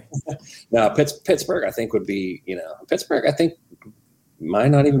minute here. No, Pittsburgh, I think, would be, Pittsburgh, I think, might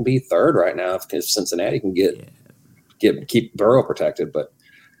not even be third right now if Cincinnati can keep Burrow protected. But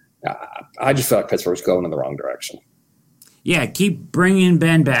I just feel like Pittsburgh's going in the wrong direction. Yeah, keep bringing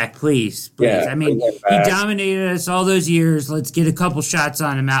Ben back, please. Yeah, I mean, he dominated us all those years. Let's get a couple shots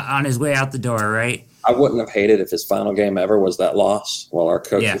on him on his way out the door, right? I wouldn't have hated if his final game ever was that loss while our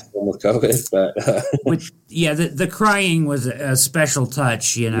coach was dealing with COVID. But the crying was a special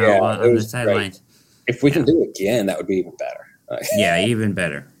touch, on the sidelines. If we can do it again, that would be even better. Yeah, even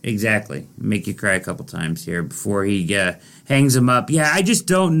better. Exactly. Make you cry a couple times here before he hangs him up. Yeah, I just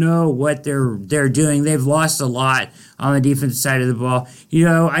don't know what they're doing. They've lost a lot on the defensive side of the ball.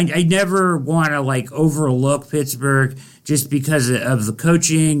 I never want to overlook Pittsburgh just because of the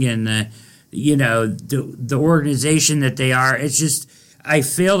coaching and the organization that they are. It's just I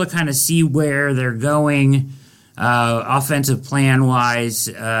fail to kind of see where they're going. Offensive plan wise,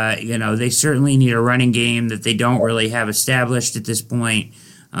 they certainly need a running game that they don't really have established at this point.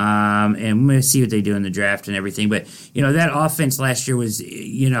 And we're going to see what they do in the draft and everything. But, that offense last year was,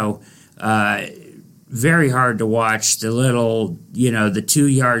 very hard to watch. The little, the 2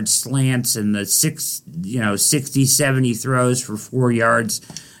 yard slants and the 60, 70 throws for 4 yards.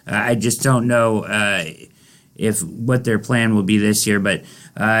 I just don't know what their plan will be this year. But,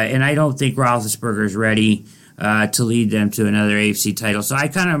 and I don't think Roethlisberger is ready to lead them to another AFC title. So I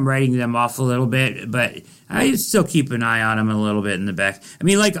kind of am writing them off a little bit, but I still keep an eye on them a little bit in the back. I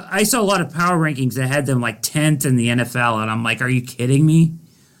mean, I saw a lot of power rankings that had them 10th in the NFL, and I'm like, are you kidding me?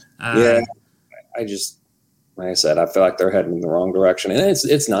 Yeah, I just, like I said, I feel like they're heading in the wrong direction. And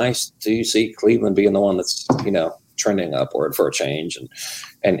it's nice to see Cleveland being the one that's, trending upward for a change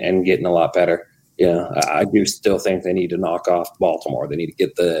and getting a lot better. I do still think they need to knock off Baltimore. They need to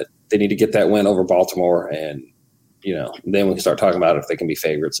get that win over Baltimore, and then we can start talking about if they can be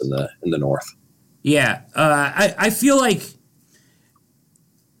favorites in the North. Yeah, I feel like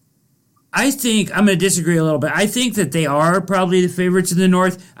I think I'm going to disagree a little bit. I think that they are probably the favorites in the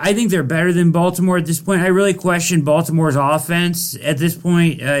North. I think they're better than Baltimore at this point. I really question Baltimore's offense at this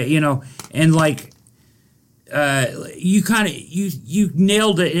point. You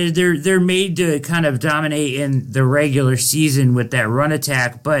nailed it. They're made to kind of dominate in the regular season with that run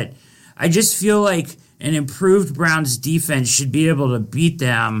attack, but I just feel like an improved Browns defense should be able to beat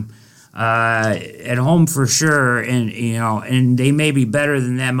them at home for sure, and they may be better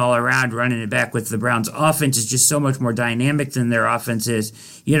than them all around running it back. With the Browns' offense is just so much more dynamic than their offense is.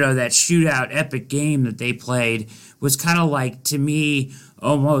 That shootout epic game that they played was kind of to me,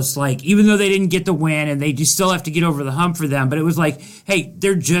 almost even though they didn't get the win and they just still have to get over the hump for them, but it was hey,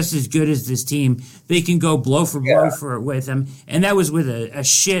 they're just as good as this team. They can go blow for blow with them, and that was with a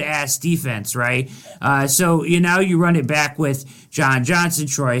shit-ass defense, right? So now you run it back with John Johnson,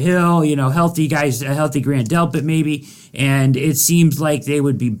 Troy Hill, healthy guys, a healthy Grant Delpit maybe, and it seems like they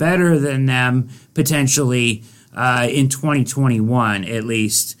would be better than them potentially in 2021 at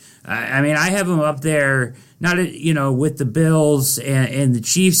least. I mean, I have them up there, not with the Bills and the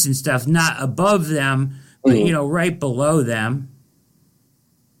Chiefs and stuff, not above them, but right below them.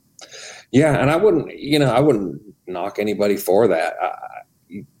 Yeah, and I wouldn't knock anybody for that.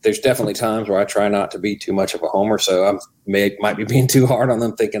 There's definitely times where I try not to be too much of a homer, so I might be being too hard on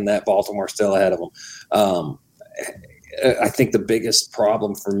them, thinking that Baltimore's still ahead of them. I think the biggest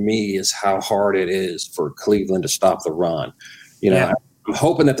problem for me is how hard it is for Cleveland to stop the run. I'm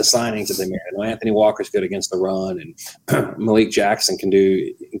hoping that the signings that they made, Anthony Walker's good against the run, and Malik Jackson can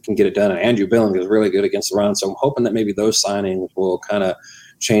get it done, and Andrew Billings is really good against the run. So I'm hoping that maybe those signings will kind of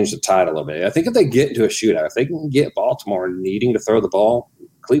change the tide a little bit. I think if they get into a shootout, if they can get Baltimore needing to throw the ball,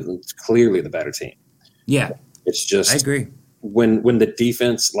 Cleveland's clearly the better team. Yeah, it's just I agree. When the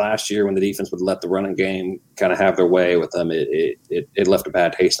defense last year, when the defense would let the running game kind of have their way with them, it left a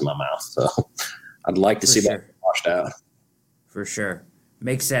bad taste in my mouth. So I'd like to see that washed out. For sure.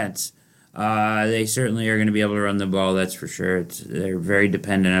 Makes sense. They certainly are going to be able to run the ball, that's for sure. They're very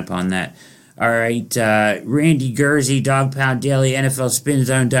dependent upon that. All right, Randy Gurzy, Dog Pound Daily, NFL Spin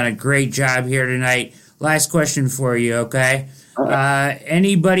Zone, done a great job here tonight. Last question for you, okay?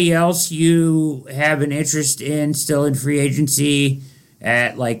 Anybody else you have an interest in still in free agency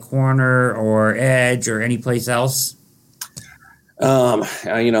at corner or edge or any place else?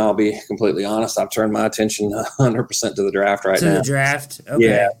 I'll be completely honest. I've turned my attention 100% to the draft right now. To the draft? Okay.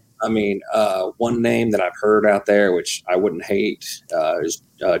 Yeah. I mean, one name that I've heard out there, which I wouldn't hate, is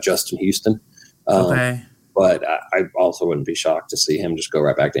Justin Houston. Okay. But I also wouldn't be shocked to see him just go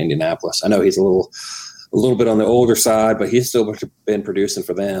right back to Indianapolis. I know he's a little bit on the older side, but he's still been producing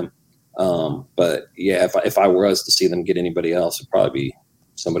for them. But yeah, if I was to see them get anybody else, it'd probably be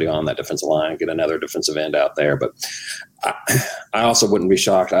somebody on that defensive line, get another defensive end out there. But I also wouldn't be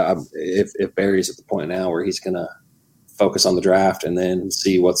shocked if Barry's at the point now where he's going to focus on the draft and then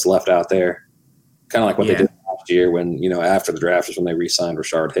see what's left out there. Kind of like what they did last year when, after the draft is when they re-signed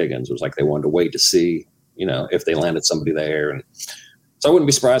Rashard Higgins. It was like they wanted to wait to see, if they landed somebody there. And so I wouldn't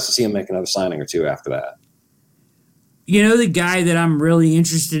be surprised to see him make another signing or two after that. The guy that I'm really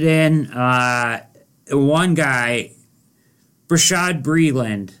interested in, one guy, Bashaud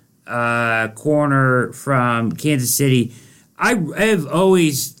Breeland, corner from Kansas City. I have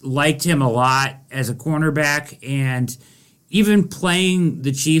always liked him a lot as a cornerback, and even playing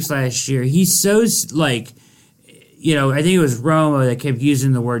the Chiefs last year, he's so, I think it was Romo that kept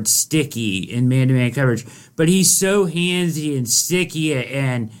using the word sticky in man-to-man coverage, but he's so handsy and sticky,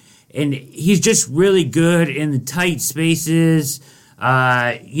 and he's just really good in the tight spaces,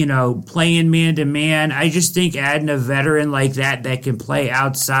 playing man-to-man. I just think adding a veteran like that can play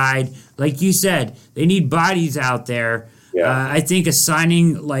outside, like you said, they need bodies out there. Yeah. I think a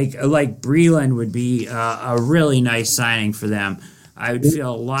signing like Breeland would be a really nice signing for them. I would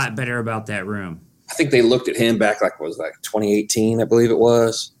feel a lot better about that room. I think they looked at him back 2018, I believe it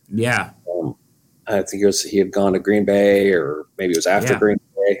was. Yeah. I think he had gone to Green Bay, or maybe it was after Green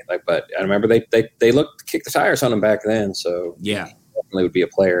Bay. But I remember they kicked the tires on him back then. So yeah, definitely would be a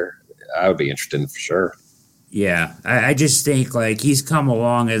player I would be interested in for sure. Yeah, I just think he's come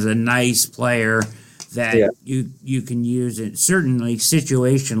along as a nice player that you can use it certainly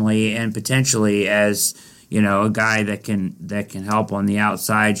situationally and potentially as a guy that can help on the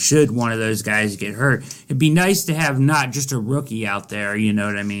outside should one of those guys get hurt. It'd be nice to have not just a rookie out there, you know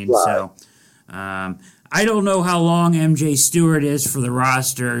what I mean? Right. So I don't know how long MJ Stewart is for the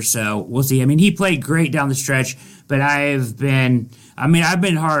roster, so we'll see. I mean, he played great down the stretch, but I've been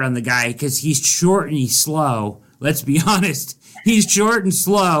hard on the guy because he's short and he's slow. Let's be honest. He's short and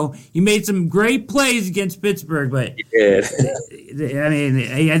slow. He made some great plays against Pittsburgh, but he did.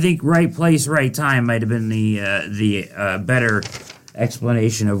 I think right place, right time might have been the better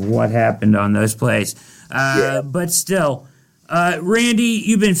explanation of what happened on those plays. But still, Randy,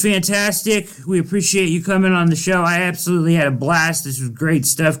 you've been fantastic. We appreciate you coming on the show. I absolutely had a blast. This was great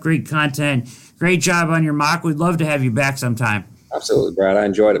stuff, great content. Great job on your mock. We'd love to have you back sometime. Absolutely, Brad. I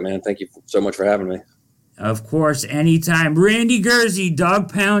enjoyed it, man. Thank you so much for having me. Of course, anytime. Randy Gurzy,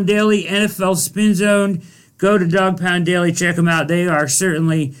 Dog Pound Daily, NFL Spin Zone. Go to Dog Pound Daily. Check them out. They are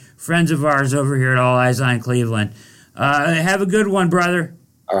certainly friends of ours over here at All Eyes on Cleveland. Have a good one, brother.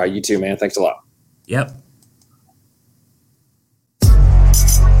 All right, you too, man. Thanks a lot. Yep.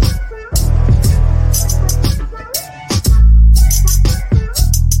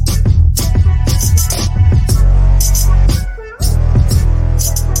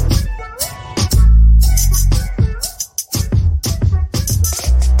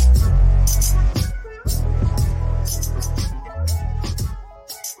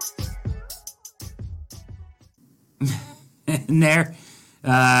 And there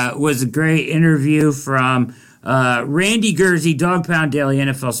was a great interview from Randy Gurzy, Dog Pound Daily,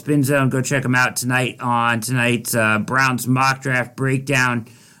 NFL Spin Zone. Go check them out tonight on tonight's Browns mock draft breakdown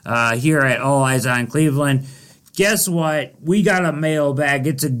here at All Eyes on Cleveland. Guess what? We got a mailbag.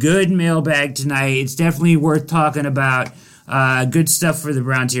 It's a good mailbag tonight. It's definitely worth talking about. Good stuff for the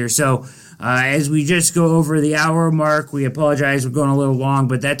Browns here. So as we just go over the hour mark, we apologize. We're going a little long,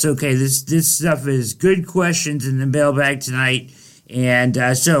 but that's okay. This stuff is good questions in the mailbag tonight. And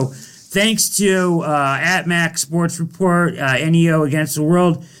so thanks to at Max Sports Report, NEO Against the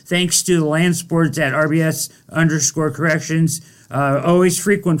World. Thanks to the Land Sports at RBS_corrections. Always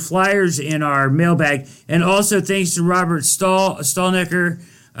frequent flyers in our mailbag. And also thanks to Robert Stallnecker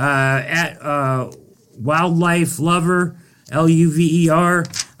at Wildlife Lover, LUVER.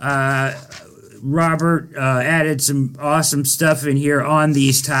 Robert added some awesome stuff in here on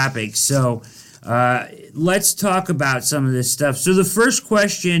these topics. So let's talk about some of this stuff. So the first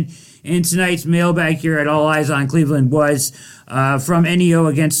question in tonight's mailbag here at All Eyes on Cleveland was from NEO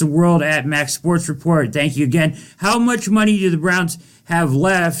Against the World at Max Sports Report. Thank you again. How much money do the Browns have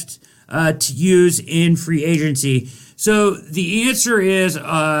left to use in free agency? So the answer is the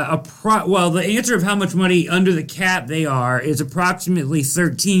answer of how much money under the cap they are is approximately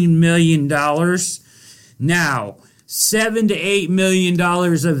 $13 million. Now, $7 to $8 million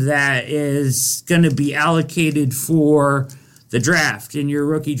of that is going to be allocated for the draft, in your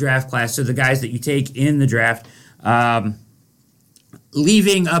rookie draft class, so the guys that you take in the draft,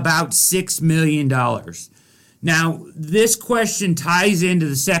 leaving about $6 million. Now, this question ties into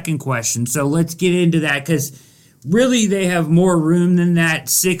the second question, so let's get into that, because really they have more room than that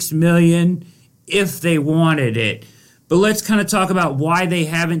 $6 million if they wanted it. But let's kind of talk about why they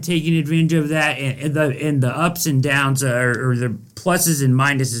haven't taken advantage of that, and the ups and downs, or the pluses and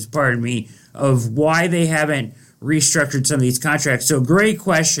minuses, pardon me, of why they haven't restructured some of these contracts. So great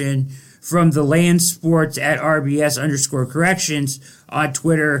question from the Land Sports at RBS_corrections on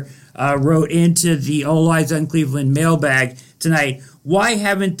Twitter, wrote into the All Eyes on Cleveland mailbag tonight. Why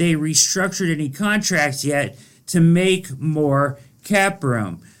haven't they restructured any contracts yet to make more cap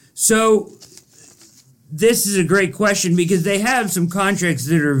room? So this is a great question, because they have some contracts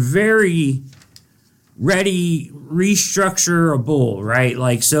that are very ready restructurable, right?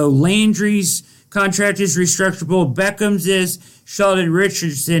 Like, so Landry's contract is restructurable. Beckham's is. Sheldon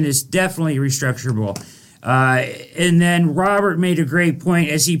Richardson is definitely restructurable. And then Robert made a great point,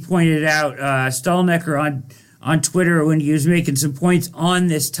 as he pointed out, Stallnecker on Twitter, when he was making some points on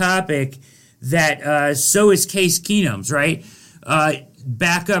this topic, that so is Case Keenum's, right?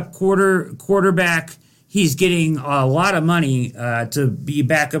 Backup quarterback. He's getting a lot of money to be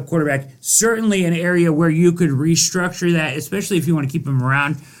backup quarterback. Certainly an area where you could restructure that, especially if you want to keep him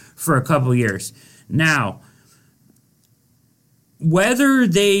around for a couple years. Now, whether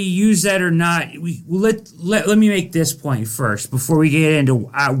they use that or not, let me make this point first before we get into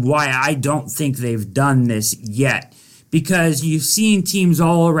why I don't think they've done this yet. Because you've seen teams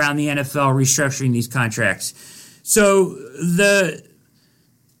all around the NFL restructuring these contracts. So the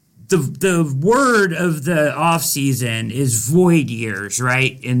word of the offseason is void years,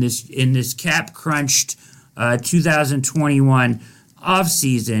 right? In this cap crunched 2021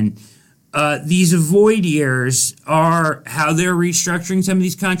 offseason. These void years are how they're restructuring some of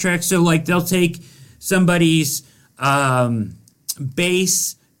these contracts. So, like, they'll take somebody's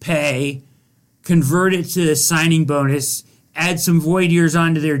base pay, convert it to a signing bonus, add some void years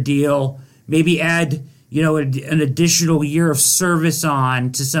onto their deal, maybe add, an additional year of service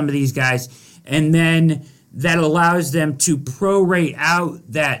on to some of these guys, and then that allows them to prorate out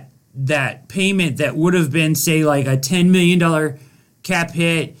that payment that would have been, say, like a $10 million cap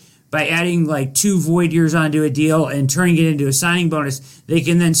hit. By adding like 2 void years onto a deal and turning it into a signing bonus, they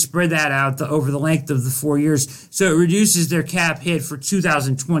can then spread that out over the length of the 4 years. So it reduces their cap hit for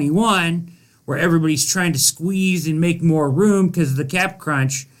 2021, where everybody's trying to squeeze and make more room because of the cap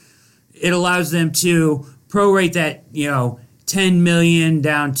crunch. It allows them to prorate that, $10 million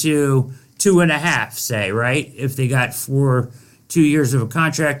down to 2.5, say, right? If they got 2 years of a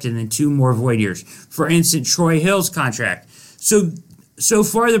contract and then 2 more void years. For instance, Troy Hill's contract. So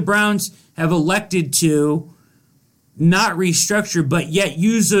far, the Browns have elected to not restructure, but yet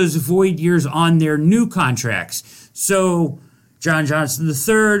use those void years on their new contracts. So John Johnson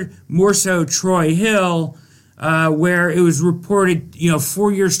III, more so Troy Hill, where it was reported,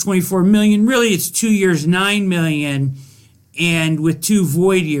 4 years, $24 million. Really, it's 2 years, $9 million, and with 2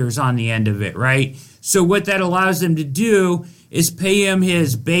 void years on the end of it, right? So what that allows them to do is pay him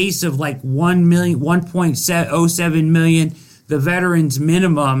his base of like $1.07 million. The veteran's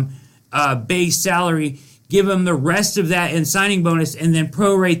minimum base salary, give him the rest of that in signing bonus, and then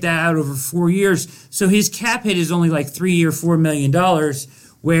prorate that out over 4 years. So his cap hit is only like $3 or $4 million,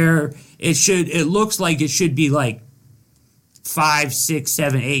 where it looks like it should be like 5, 6,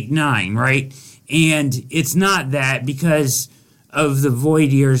 7, 8, 9, right? And it's not that because of the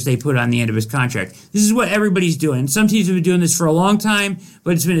void years they put on the end of his contract. This is what everybody's doing. Some teams have been doing this for a long time,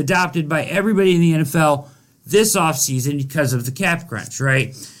 but it's been adopted by everybody in the NFL this offseason because of the cap crunch,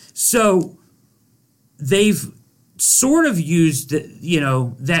 right? So they've sort of used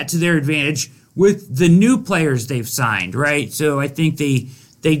that to their advantage with the new players they've signed, right? So I think they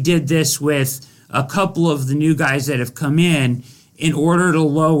did this with a couple of the new guys that have come in order to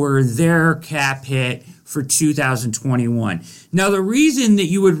lower their cap hit for 2021. Now, the reason that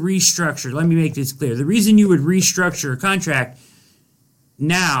you would restructure, let me make this clear, the reason you would restructure a contract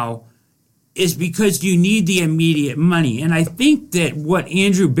now is because you need the immediate money. And I think that what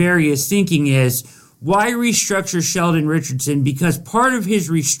Andrew Berry is thinking is, why restructure Sheldon Richardson? Because part of his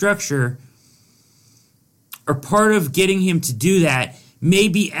restructure, or part of getting him to do that, may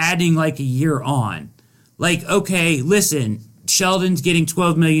be adding like a year on. Like, okay, listen, Sheldon's getting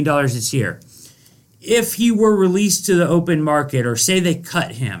 $12 million this year. If he were released to the open market, or say they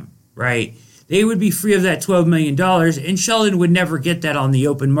cut him, right, they would be free of that $12 million, and Sheldon would never get that on the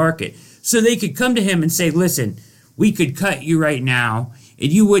open market. So they could come to him and say, listen, we could cut you right now,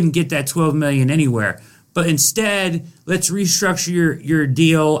 and you wouldn't get that $12 million anywhere. But instead, let's restructure your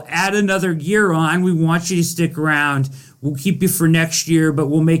deal, add another year on. We want you to stick around. We'll keep you for next year, but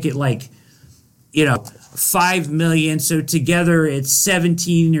we'll make it like, $5 million. So together it's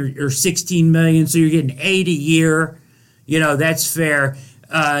 17 or 16 million. So you're getting 8 a year. That's fair.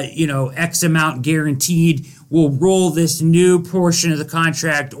 X amount guaranteed. We'll roll this new portion of the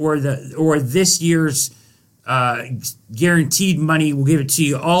contract or this year's guaranteed money. We'll give it to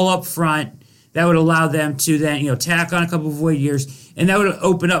you all up front. That would allow them to then, tack on a couple of void years, and that would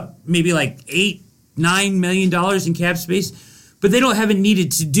open up maybe like $8-9 million in cap space. But they haven't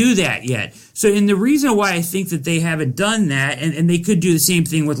needed to do that yet. So, and the reason why I think that they haven't done that, and they could do the same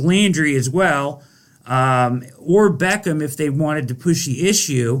thing with Landry as well, or Beckham if they wanted to push the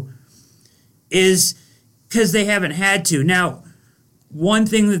issue, is because they haven't had to. Now, one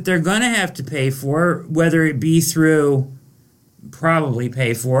thing that they're going to have to pay for, whether it be through probably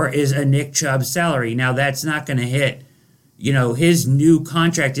pay for, is a Nick Chubb salary. Now, that's not going to hit, his new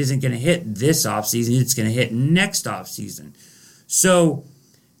contract isn't going to hit this offseason. It's going to hit next offseason. So,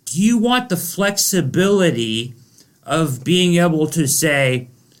 do you want the flexibility of being able to say,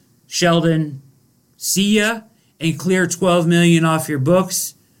 Sheldon, see ya, and clear $12 million off your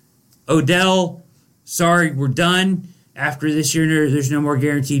books? Odell, sorry, we're done. After this year, there's no more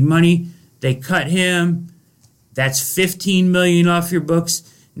guaranteed money. They cut him. That's $15 million off your books.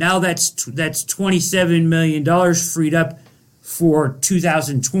 Now that's $27 million freed up for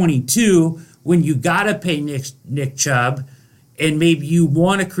 2022 when you got to pay Nick Chubb. And maybe you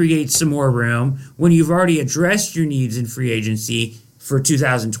want to create some more room when you've already addressed your needs in free agency for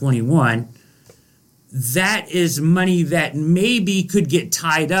 2021. That is money that maybe could get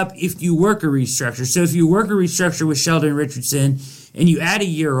tied up if you work a restructure. So if you work a restructure with Sheldon Richardson and you add a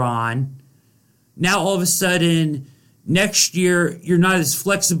year on, now all of a sudden next year you're not as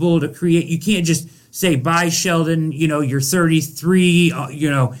flexible to create. You can't just say, bye, Sheldon, you're 33,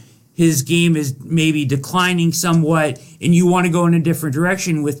 his game is maybe declining somewhat, and you want to go in a different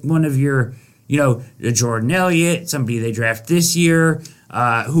direction with one of your, Jordan Elliott, somebody they draft this year,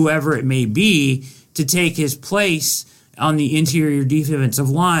 whoever it may be, to take his place on the interior defensive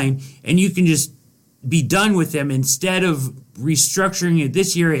line, and you can just be done with him instead of restructuring it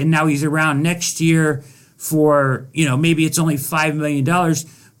this year, and now he's around next year for, maybe it's only $5 million,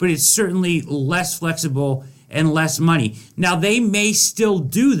 but it's certainly less flexible and less money. Now, they may still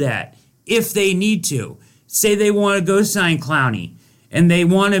do that if they need to. Say they want to go sign Clowney and they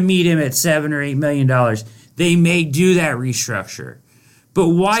want to meet him at $7 or $8 million. They may do that restructure. But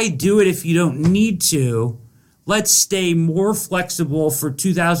why do it if you don't need to? Let's stay more flexible for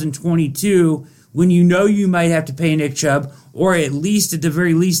 2022 when you might have to pay Nick Chubb, or at the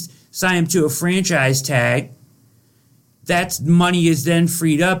very least, sign him to a franchise tag. That money is then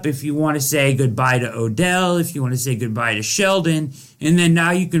freed up if you want to say goodbye to Odell, if you want to say goodbye to Sheldon, and then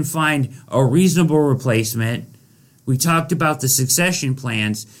now you can find a reasonable replacement. We talked about the succession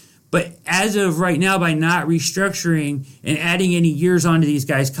plans, but as of right now, by not restructuring and adding any years onto these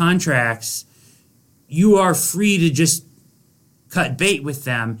guys' contracts, you are free to just cut bait with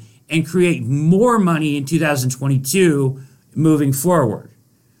them and create more money in 2022 moving forward.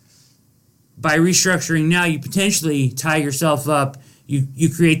 By restructuring now, you potentially tie yourself up. You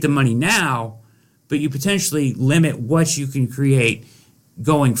create the money now, but you potentially limit what you can create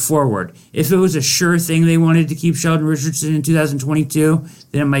going forward. If it was a sure thing they wanted to keep Sheldon Richardson in 2022,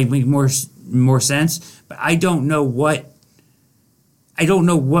 then it might make more sense. But I don't know what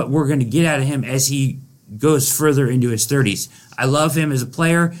we're going to get out of him as he goes further into his 30s. I love him as a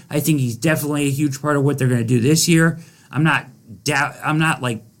player. I think he's definitely a huge part of what they're going to do this year. I'm not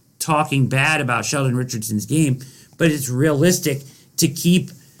like talking bad about Sheldon Richardson's game, but it's realistic to keep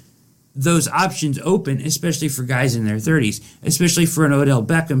those options open, especially for guys in their 30s, especially for an Odell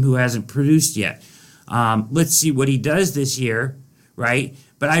Beckham who hasn't produced yet. Let's see what he does this year, right?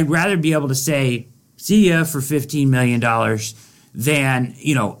 But I'd rather be able to say, see ya for $15 million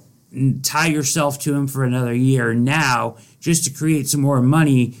than, tie yourself to him for another year now just to create some more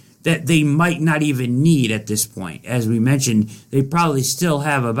money that they might not even need at this point. As we mentioned, they probably still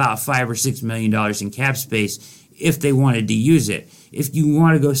have about $5 or $6 million in cap space if they wanted to use it. If you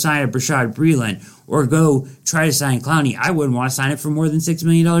want to go sign a Bashaud Breeland or go try to sign Clowney, I wouldn't want to sign it for more than $6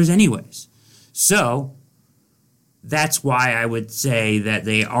 million anyways. So that's why I would say that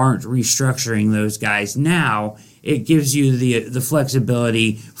they aren't restructuring those guys now. It gives you the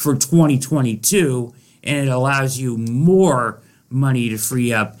flexibility for 2022, and it allows you more money to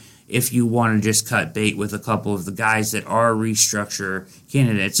free up if you want to just cut bait with a couple of the guys that are restructure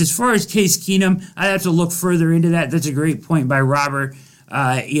candidates. As far as Case Keenum, I'd have to look further into that. That's a great point by Robert.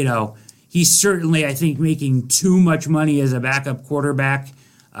 He's certainly, I think, making too much money as a backup quarterback.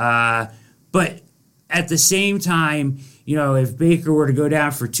 But at the same time, if Baker were to go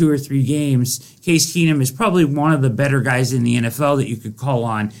down for 2 or 3 games, Case Keenum is probably one of the better guys in the NFL that you could call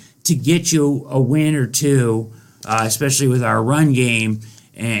on to get you a win or two, especially with our run game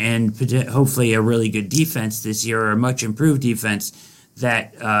and hopefully a really good defense this year, or a much improved defense,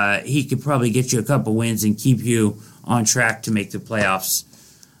 that he could probably get you a couple wins and keep you on track to make the playoffs,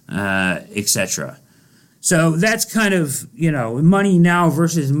 etc. So that's kind of, money now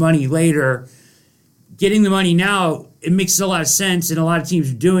versus money later. Getting the money now, it makes a lot of sense, and a lot of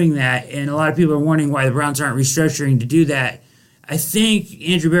teams are doing that, and a lot of people are wondering why the Browns aren't restructuring to do that. I think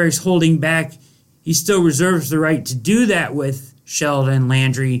Andrew Berry's holding back. He still reserves the right to do that with Sheldon,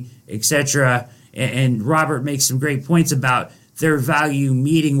 Landry, etc. And Robert makes some great points about their value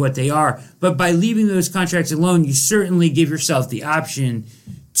meeting what they are. But by leaving those contracts alone, you certainly give yourself the option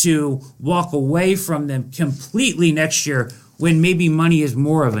to walk away from them completely next year when maybe money is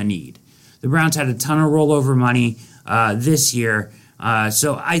more of a need. The Browns had a ton of rollover money this year.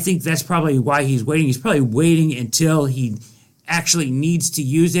 So I think that's probably why he's waiting. He's probably waiting until he actually needs to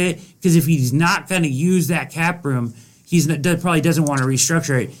use it, because if he's not going to use that cap room, probably doesn't want to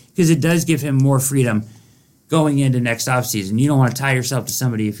restructure it, because it does give him more freedom going into next offseason. You don't want to tie yourself to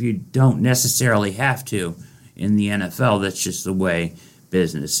somebody if you don't necessarily have to in the NFL. That's just the way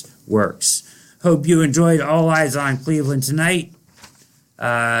business works. Hope you enjoyed All Eyes on Cleveland tonight.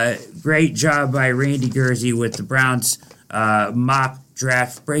 Great job by Randy Gurzy with the Browns mock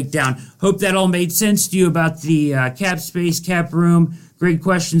draft breakdown. Hope that all made sense to you about the cap space, cap room. Great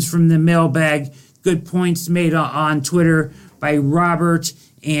questions from the mailbag. Good points made on Twitter by Robert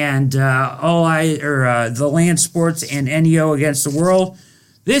and the Land Sports and NEO Against the World.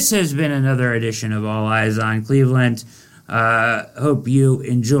 This has been another edition of All Eyes on Cleveland. Hope you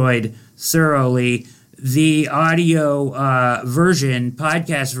enjoyed thoroughly. The audio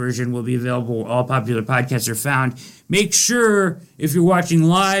podcast version, will be available where all popular podcasts are found. Make sure, if you're watching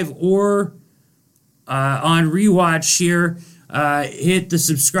live or on rewatch here, hit the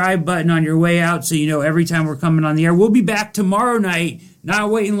subscribe button on your way out so you know every time we're coming on the air. We'll be back tomorrow night.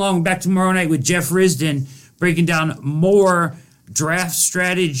 Not waiting long. Back tomorrow night with Jeff Risdon, breaking down more draft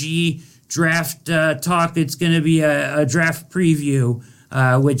strategy, draft talk. It's going to be a draft preview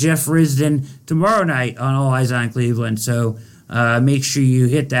with Jeff Risdon tomorrow night on All Eyes on Cleveland. So make sure you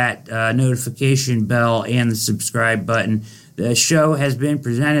hit that notification bell and the subscribe button. The show has been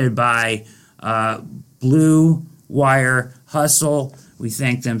presented by Blue Wire Hustle. We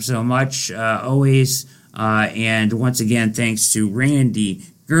thank them so much always. And once again, thanks to Randy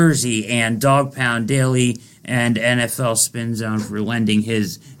Gurzy and Dog Pound Daily and NFL Spin Zone for lending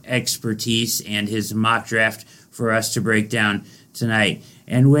his expertise and his mock draft for us to break down tonight.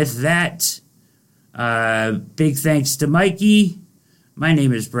 And with that, big thanks to Mikey. My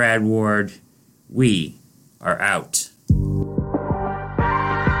name is Brad Ward. We are out.